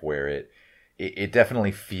itself, where it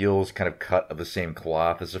definitely feels kind of cut of the same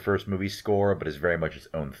cloth as the first movie score, but is very much its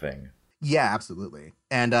own thing. Yeah, absolutely.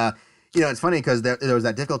 And it's funny because there was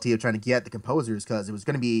that difficulty of trying to get the composers because it was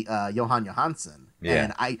going to be Johan Johansson,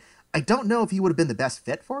 and I don't know if he would have been the best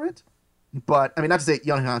fit for it. But I mean, not to say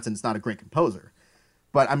Johan Johansson is not a great composer,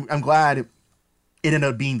 but I'm glad it ended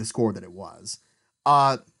up being the score that it was.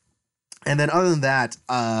 And then other than that,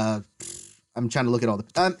 I'm trying to look at all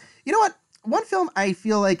the. You know what? One film I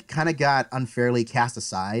feel like kind of got unfairly cast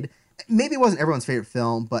aside. Maybe it wasn't everyone's favorite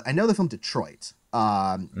film, but I know the film Detroit.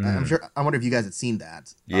 I'm sure. I wonder if you guys had seen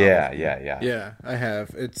that. Yeah. Yeah, I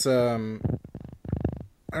have. It's I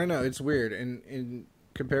don't know. It's weird. In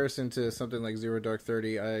comparison to something like Zero Dark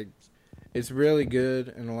 30, it's really good,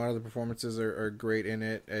 and a lot of the performances are great in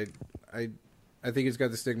it. I think it's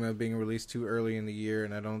got the stigma of being released too early in the year,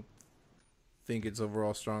 and I don't think it's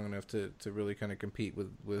overall strong enough to really kind of compete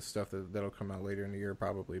with stuff that'll come out later in the year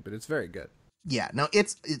probably. But it's very good. Yeah, no,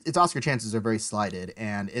 its Oscar chances are very slighted,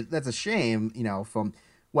 and that's a shame, you know, from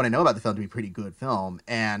what I know about the film, to be a pretty good film.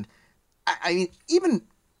 And I mean,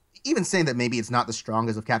 even saying that maybe it's not the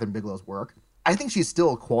strongest of Catherine Bigelow's work, I think she's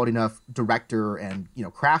still a quality enough director and, you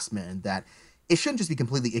know, craftsman that it shouldn't just be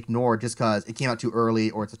completely ignored just because it came out too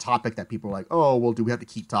early or it's a topic that people are like, oh, well, do we have to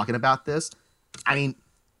keep talking about this? I mean,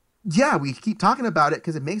 yeah, we keep talking about it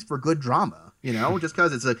because it makes for good drama, you know, just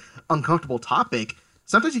because it's an uncomfortable topic.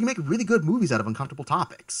 Sometimes you can make really good movies out of uncomfortable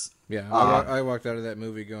topics. Yeah, I walked out of that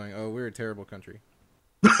movie going, oh, we're a terrible country.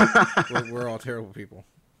 we're all terrible people.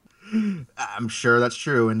 I'm sure that's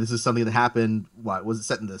true, and this is something that happened, what, was it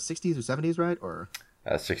set in the 60s or 70s, right? Or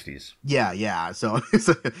 60s. Yeah, so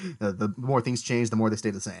the more things change, the more they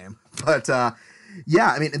stay the same. But,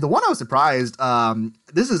 yeah, I mean, the one I was surprised,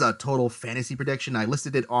 this is a total fantasy prediction. I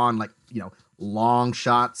listed it on, like, you know, long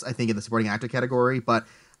shots, I think, in the supporting actor category, but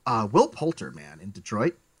Will Poulter, man, in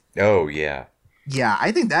Detroit. Oh, yeah. Yeah,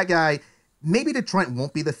 I think that guy, maybe Detroit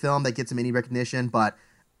won't be the film that gets him any recognition, but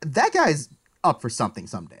that guy's up for something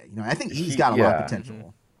someday. You know, I think he's got a lot of potential. Mm-hmm.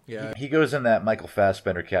 Yeah, he goes in that Michael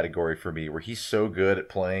Fassbender category for me, where he's so good at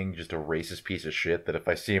playing just a racist piece of shit that if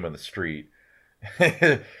I see him on the street,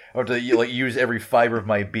 I have to use every fiber of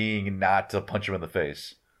my being not to punch him in the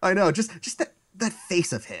face. I know, just that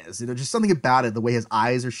face of his, you know, just something about it, the way his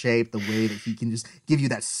eyes are shaped, the way that he can just give you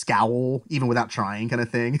that scowl even without trying, kind of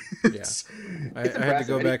thing. Yeah, I had to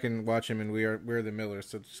go back and watch him, and we're the Millers,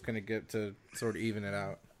 so just kind of get to sort of even it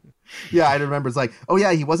out. Yeah, I remember it's like, oh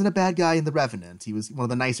yeah, he wasn't a bad guy in The Revenant. He was one of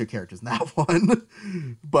the nicer characters in that one.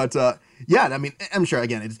 But yeah, I mean, I'm sure,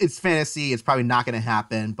 again, it's fantasy. It's probably not going to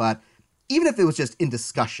happen. But even if it was just in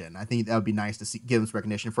discussion, I think that would be nice to give him some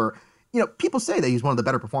recognition for, you know, people say that he's one of the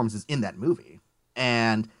better performances in that movie.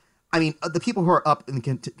 And I mean, the people who are up in the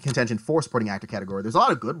contention for supporting actor category, there's a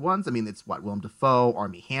lot of good ones. I mean, it's Willem Dafoe,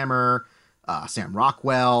 Armie Hammer, Sam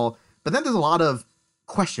Rockwell. But then there's a lot of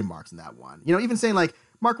question marks in that one. You know, even saying like,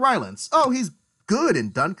 Mark Rylance, oh, he's good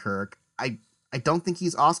in Dunkirk. I don't think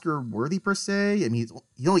he's Oscar worthy per se. I mean, he's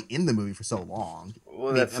only in the movie for so long.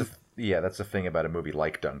 Well, that's the thing about a movie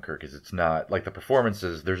like Dunkirk is it's not like the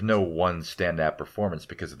performances. There's no one standout performance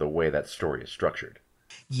because of the way that story is structured.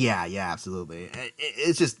 Yeah, absolutely.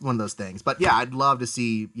 It's just one of those things. But yeah, I'd love to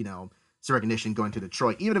see, you know, some recognition going to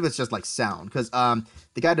Detroit, even if it's just like sound, because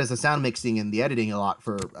the guy does the sound mixing and the editing a lot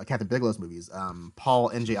for Catherine Bigelow's movies.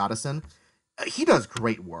 Paul N.J. Otteson. He does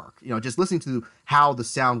great work. You know, just listening to how the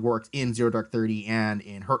sound works in Zero Dark 30 and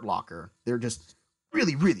in Hurt Locker, they're just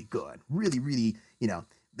really, really good. Really, really, you know,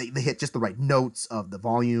 they hit just the right notes of the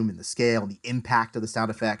volume and the scale and the impact of the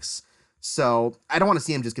sound effects. So I don't want to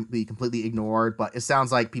see him just be completely ignored, but it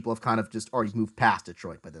sounds like people have kind of just already moved past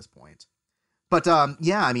Detroit by this point. But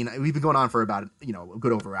yeah, I mean, we've been going on for about, you know, a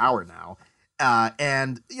good over an hour now.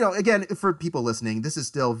 And, you know, again, for people listening, this is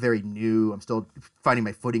still very new. I'm still finding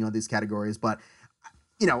my footing on these categories. But,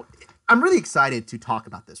 you know, I'm really excited to talk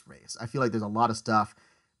about this race. I feel like there's a lot of stuff,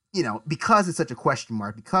 because it's such a question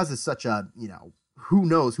mark, because it's such a, who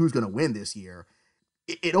knows who's going to win this year.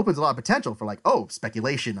 It opens a lot of potential for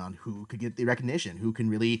speculation on who could get the recognition, who can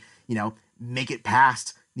really, make it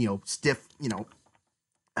past, stiff,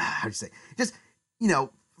 how do you say, just,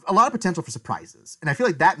 a lot of potential for surprises. And I feel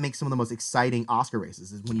like that makes some of the most exciting Oscar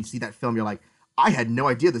races is when you see that film, you're like, I had no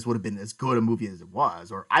idea this would have been as good a movie as it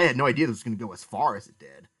was, or I had no idea this was going to go as far as it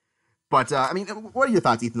did. But, what are your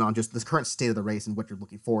thoughts, Ethan, on just this current state of the race and what you're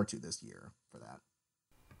looking forward to this year for that?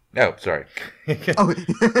 Oh, sorry. Oh,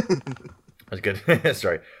 That's good.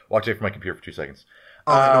 Sorry. Walked away from my computer for 2 seconds.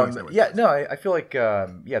 I feel like,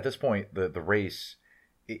 at this point, the race,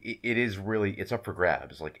 it is really, it's up for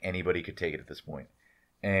grabs. Like, anybody could take it at this point.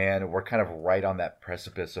 And we're kind of right on that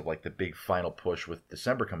precipice of, the big final push with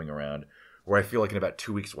December coming around, where I feel like in about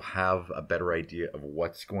 2 weeks we'll have a better idea of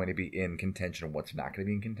what's going to be in contention and what's not going to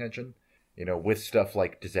be in contention. With stuff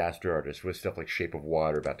like Disaster Artist, with stuff like Shape of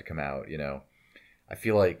Water about to come out, I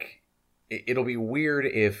feel like it'll be weird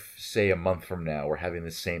if, say, a month from now we're having the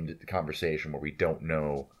same conversation where we don't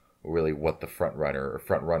know really what the front runner or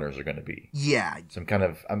front runners are going to be. Yeah. So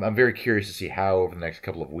I'm very curious to see how over the next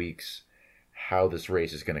couple of weeks, how this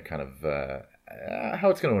race is going to how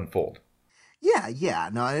it's going to unfold. Yeah.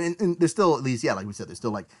 No, and there's still, at least, like we said, there's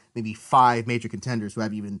still maybe 5 major contenders who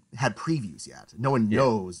haven't even had previews yet. No one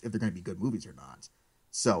knows if they're going to be good movies or not.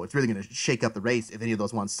 So it's really going to shake up the race if any of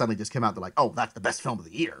those ones suddenly just come out. They're like, oh, that's the best film of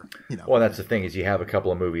the year. Well, that's the thing is you have a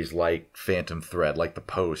couple of movies like Phantom Thread, like The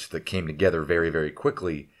Post, that came together very, very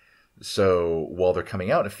quickly. So while they're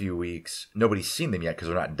coming out in a few weeks, nobody's seen them yet because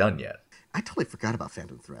they're not done yet. I totally forgot about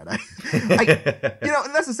Phantom Thread. And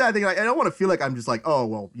that's the sad thing. I don't want to feel like I'm just like, oh,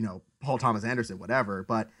 well, Paul Thomas Anderson, whatever.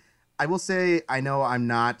 But I will say, I know I'm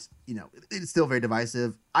not, it's still very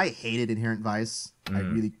divisive. I hated Inherent Vice. I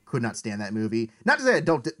really could not stand that movie. Not to say I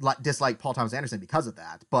don't dislike Paul Thomas Anderson because of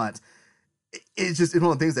that, but it's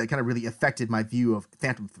one of the things that kind of really affected my view of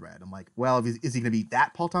Phantom Thread. I'm like, well, is he going to be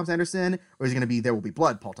that Paul Thomas Anderson, or is he going to be There Will Be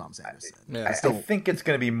Blood Paul Thomas Anderson? I think it's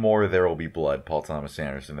going to be more There Will Be Blood Paul Thomas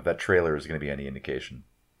Anderson, if that trailer is going to be any indication.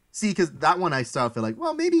 See, because that one I still feel like,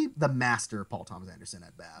 well, maybe The Master Paul Thomas Anderson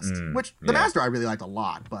at best. Which, The Master I really liked a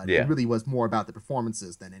lot, but it really was more about the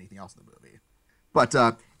performances than anything else in the movie. But,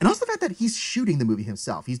 and also the fact that he's shooting the movie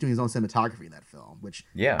himself. He's doing his own cinematography in that film, which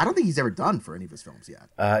I don't think he's ever done for any of his films yet.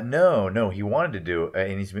 No, he wanted to do,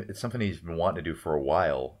 and it's something he's been wanting to do for a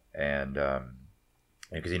while, and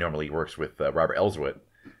because he normally works with Robert Elswit.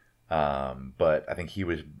 But I think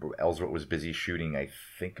Elswit was busy shooting, I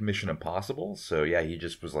think, Mission Impossible. So yeah, he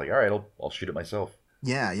just was like, all right, I'll shoot it myself.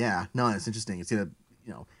 Yeah. No, it's interesting. It's gonna,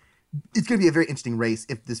 it's gonna be a very interesting race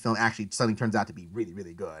if this film actually suddenly turns out to be really,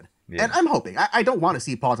 really good. Yeah. And I'm hoping. I don't want to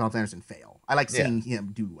see Paul Thomas Anderson fail. I like seeing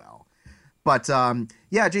him do well. But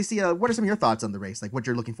JC, what are some of your thoughts on the race? Like what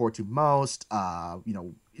you're looking forward to most?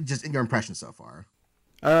 Just in your impressions so far.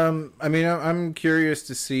 I'm curious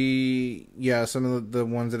to see, some of the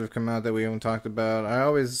ones that have come out that we haven't talked about. I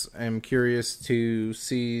always am curious to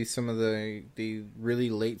see some of the really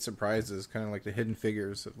late surprises, kind of like the Hidden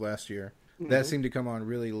Figures of last year. Mm-hmm. That seemed to come on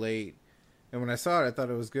really late. And when I saw it, I thought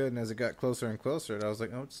it was good. And as it got closer and closer, I was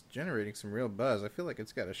like, oh, it's generating some real buzz. I feel like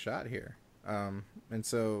it's got a shot here. And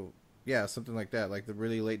so, something like that, like the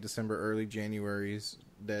really late December, early Januaries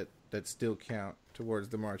that still count towards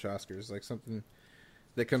the March Oscars, like something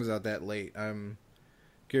that comes out that late. I'm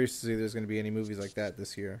curious to see if there's going to be any movies like that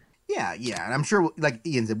this year. Yeah, and I'm sure, like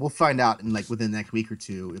Ian said, we'll find out in within the next week or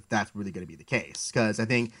two if that's really going to be the case. Because I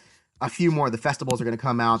think a few more of the festivals are going to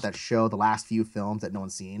come out that show the last few films that no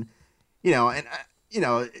one's seen. Not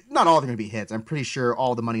all of them are going to be hits. I'm pretty sure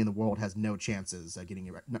All the Money in the World has no chances at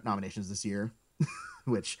getting nominations this year,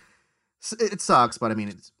 which it sucks. But I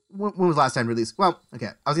mean, when was the last time released? Well, okay,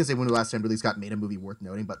 I was going to say when was the last time Ridley Scott made a movie worth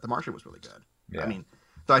noting, but The Martian was really good. Yeah. I mean,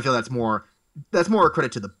 so I feel that's more a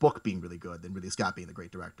credit to the book being really good than Ridley Scott being the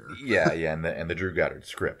great director. and the Drew Goddard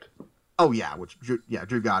script. Oh yeah,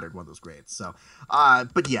 Drew Goddard, one of those greats. So,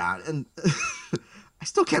 but yeah, and I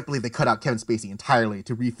still can't believe they cut out Kevin Spacey entirely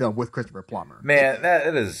to refilm with Christopher Plummer. Man,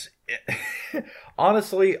 that is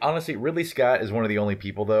honestly, Ridley Scott is one of the only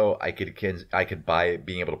people though I could buy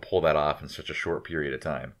being able to pull that off in such a short period of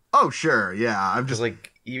time. Oh sure, yeah. I'm just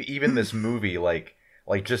like even this movie like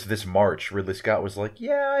just this March, Ridley Scott was like,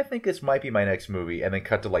 yeah, I think this might be my next movie, and then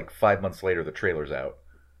cut to 5 months later, the trailer's out.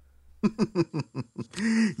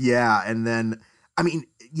 Yeah, and then I mean,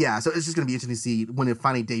 so it's just going to be interesting to see when it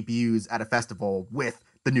finally debuts at a festival with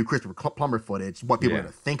the new Christopher Plummer footage, what people are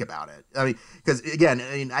going to think about it. I mean, because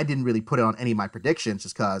again, I didn't really put it on any of my predictions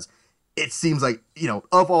just because it seems like,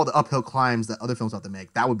 of all the uphill climbs that other films have to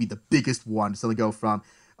make, that would be the biggest one to suddenly go from,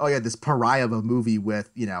 oh yeah, this pariah of a movie with,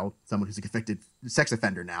 someone who's a convicted sex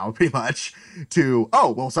offender now, pretty much, to,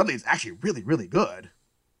 oh, well, suddenly it's actually really, really good.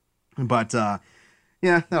 But,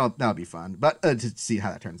 yeah, that'll be fun. But to see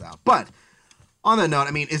how that turns out. But on that note,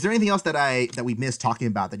 I mean, is there anything else that we missed talking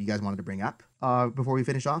about that you guys wanted to bring up before we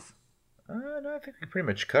finish off? No, I think we pretty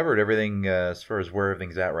much covered everything as far as where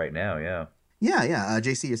everything's at right now. Yeah. Yeah.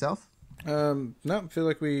 JC, yourself? No, I feel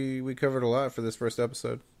like we covered a lot for this first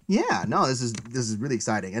episode. Yeah, no, this is really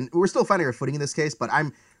exciting, and we're still finding our footing in this case. But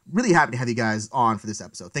I'm really happy to have you guys on for this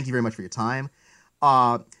episode. Thank you very much for your time.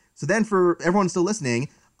 So then, for everyone still listening,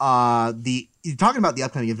 you're talking about the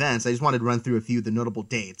upcoming events. I just wanted to run through a few of the notable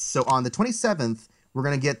dates. So on the 27th, we're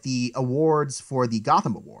going to get the awards for the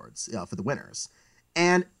Gotham Awards for the winners.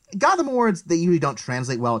 And Gotham Awards, they usually don't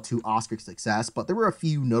translate well to Oscar success, but there were a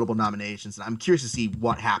few notable nominations, and I'm curious to see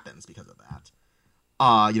what happens because of that.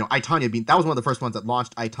 I, Tonya that was one of the first ones that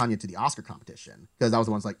launched I, Tonya to the Oscar competition, because that was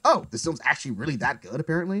the one's like, oh, this film's actually really that good,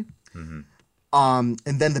 apparently. Mm-hmm.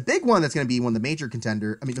 And then the big one that's going to be one of the major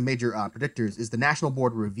predictors is the National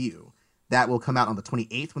Board Review. That will come out on the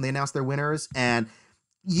 28th when they announce their winners. And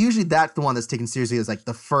usually that's the one that's taken seriously as like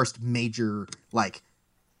the first major,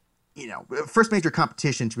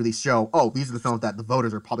 competition to really show, oh, these are the films that the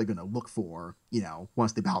voters are probably going to look for,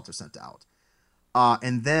 once the ballots are sent out.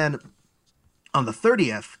 And then on the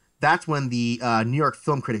 30th, that's when the New York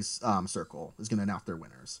Film Critics Circle is going to announce their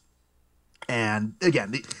winners. And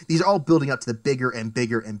again, these are all building up to the bigger and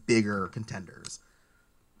bigger and bigger contenders.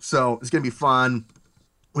 So it's going to be fun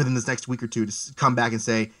within this next week or two to come back and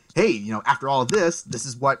say, hey, after all of this, this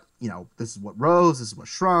is what rose, this is what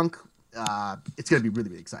shrunk. It's going to be really,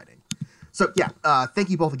 really exciting. So yeah, thank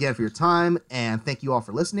you both again for your time, and thank you all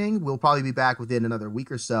for listening. We'll probably be back within another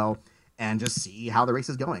week or so and just see how the race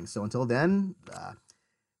is going. So until then,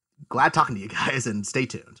 glad talking to you guys, and stay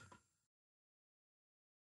tuned.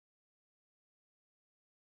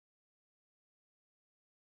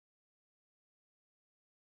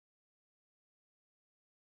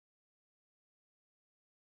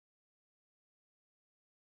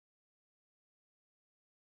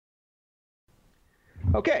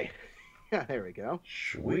 Okay. Yeah, there we go.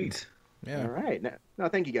 Sweet. Yeah. All right. No,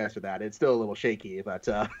 thank you guys for that. It's still a little shaky, but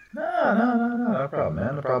No problem,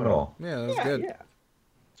 man. No problem at all. Yeah, that was good. Yeah.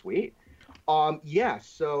 Sweet.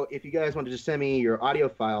 So if you guys want to just send me your audio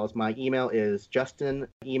files, my email is Justin,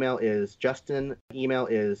 email is Justin, email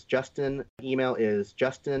is Justin, email is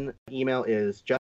Justin, email is Justin.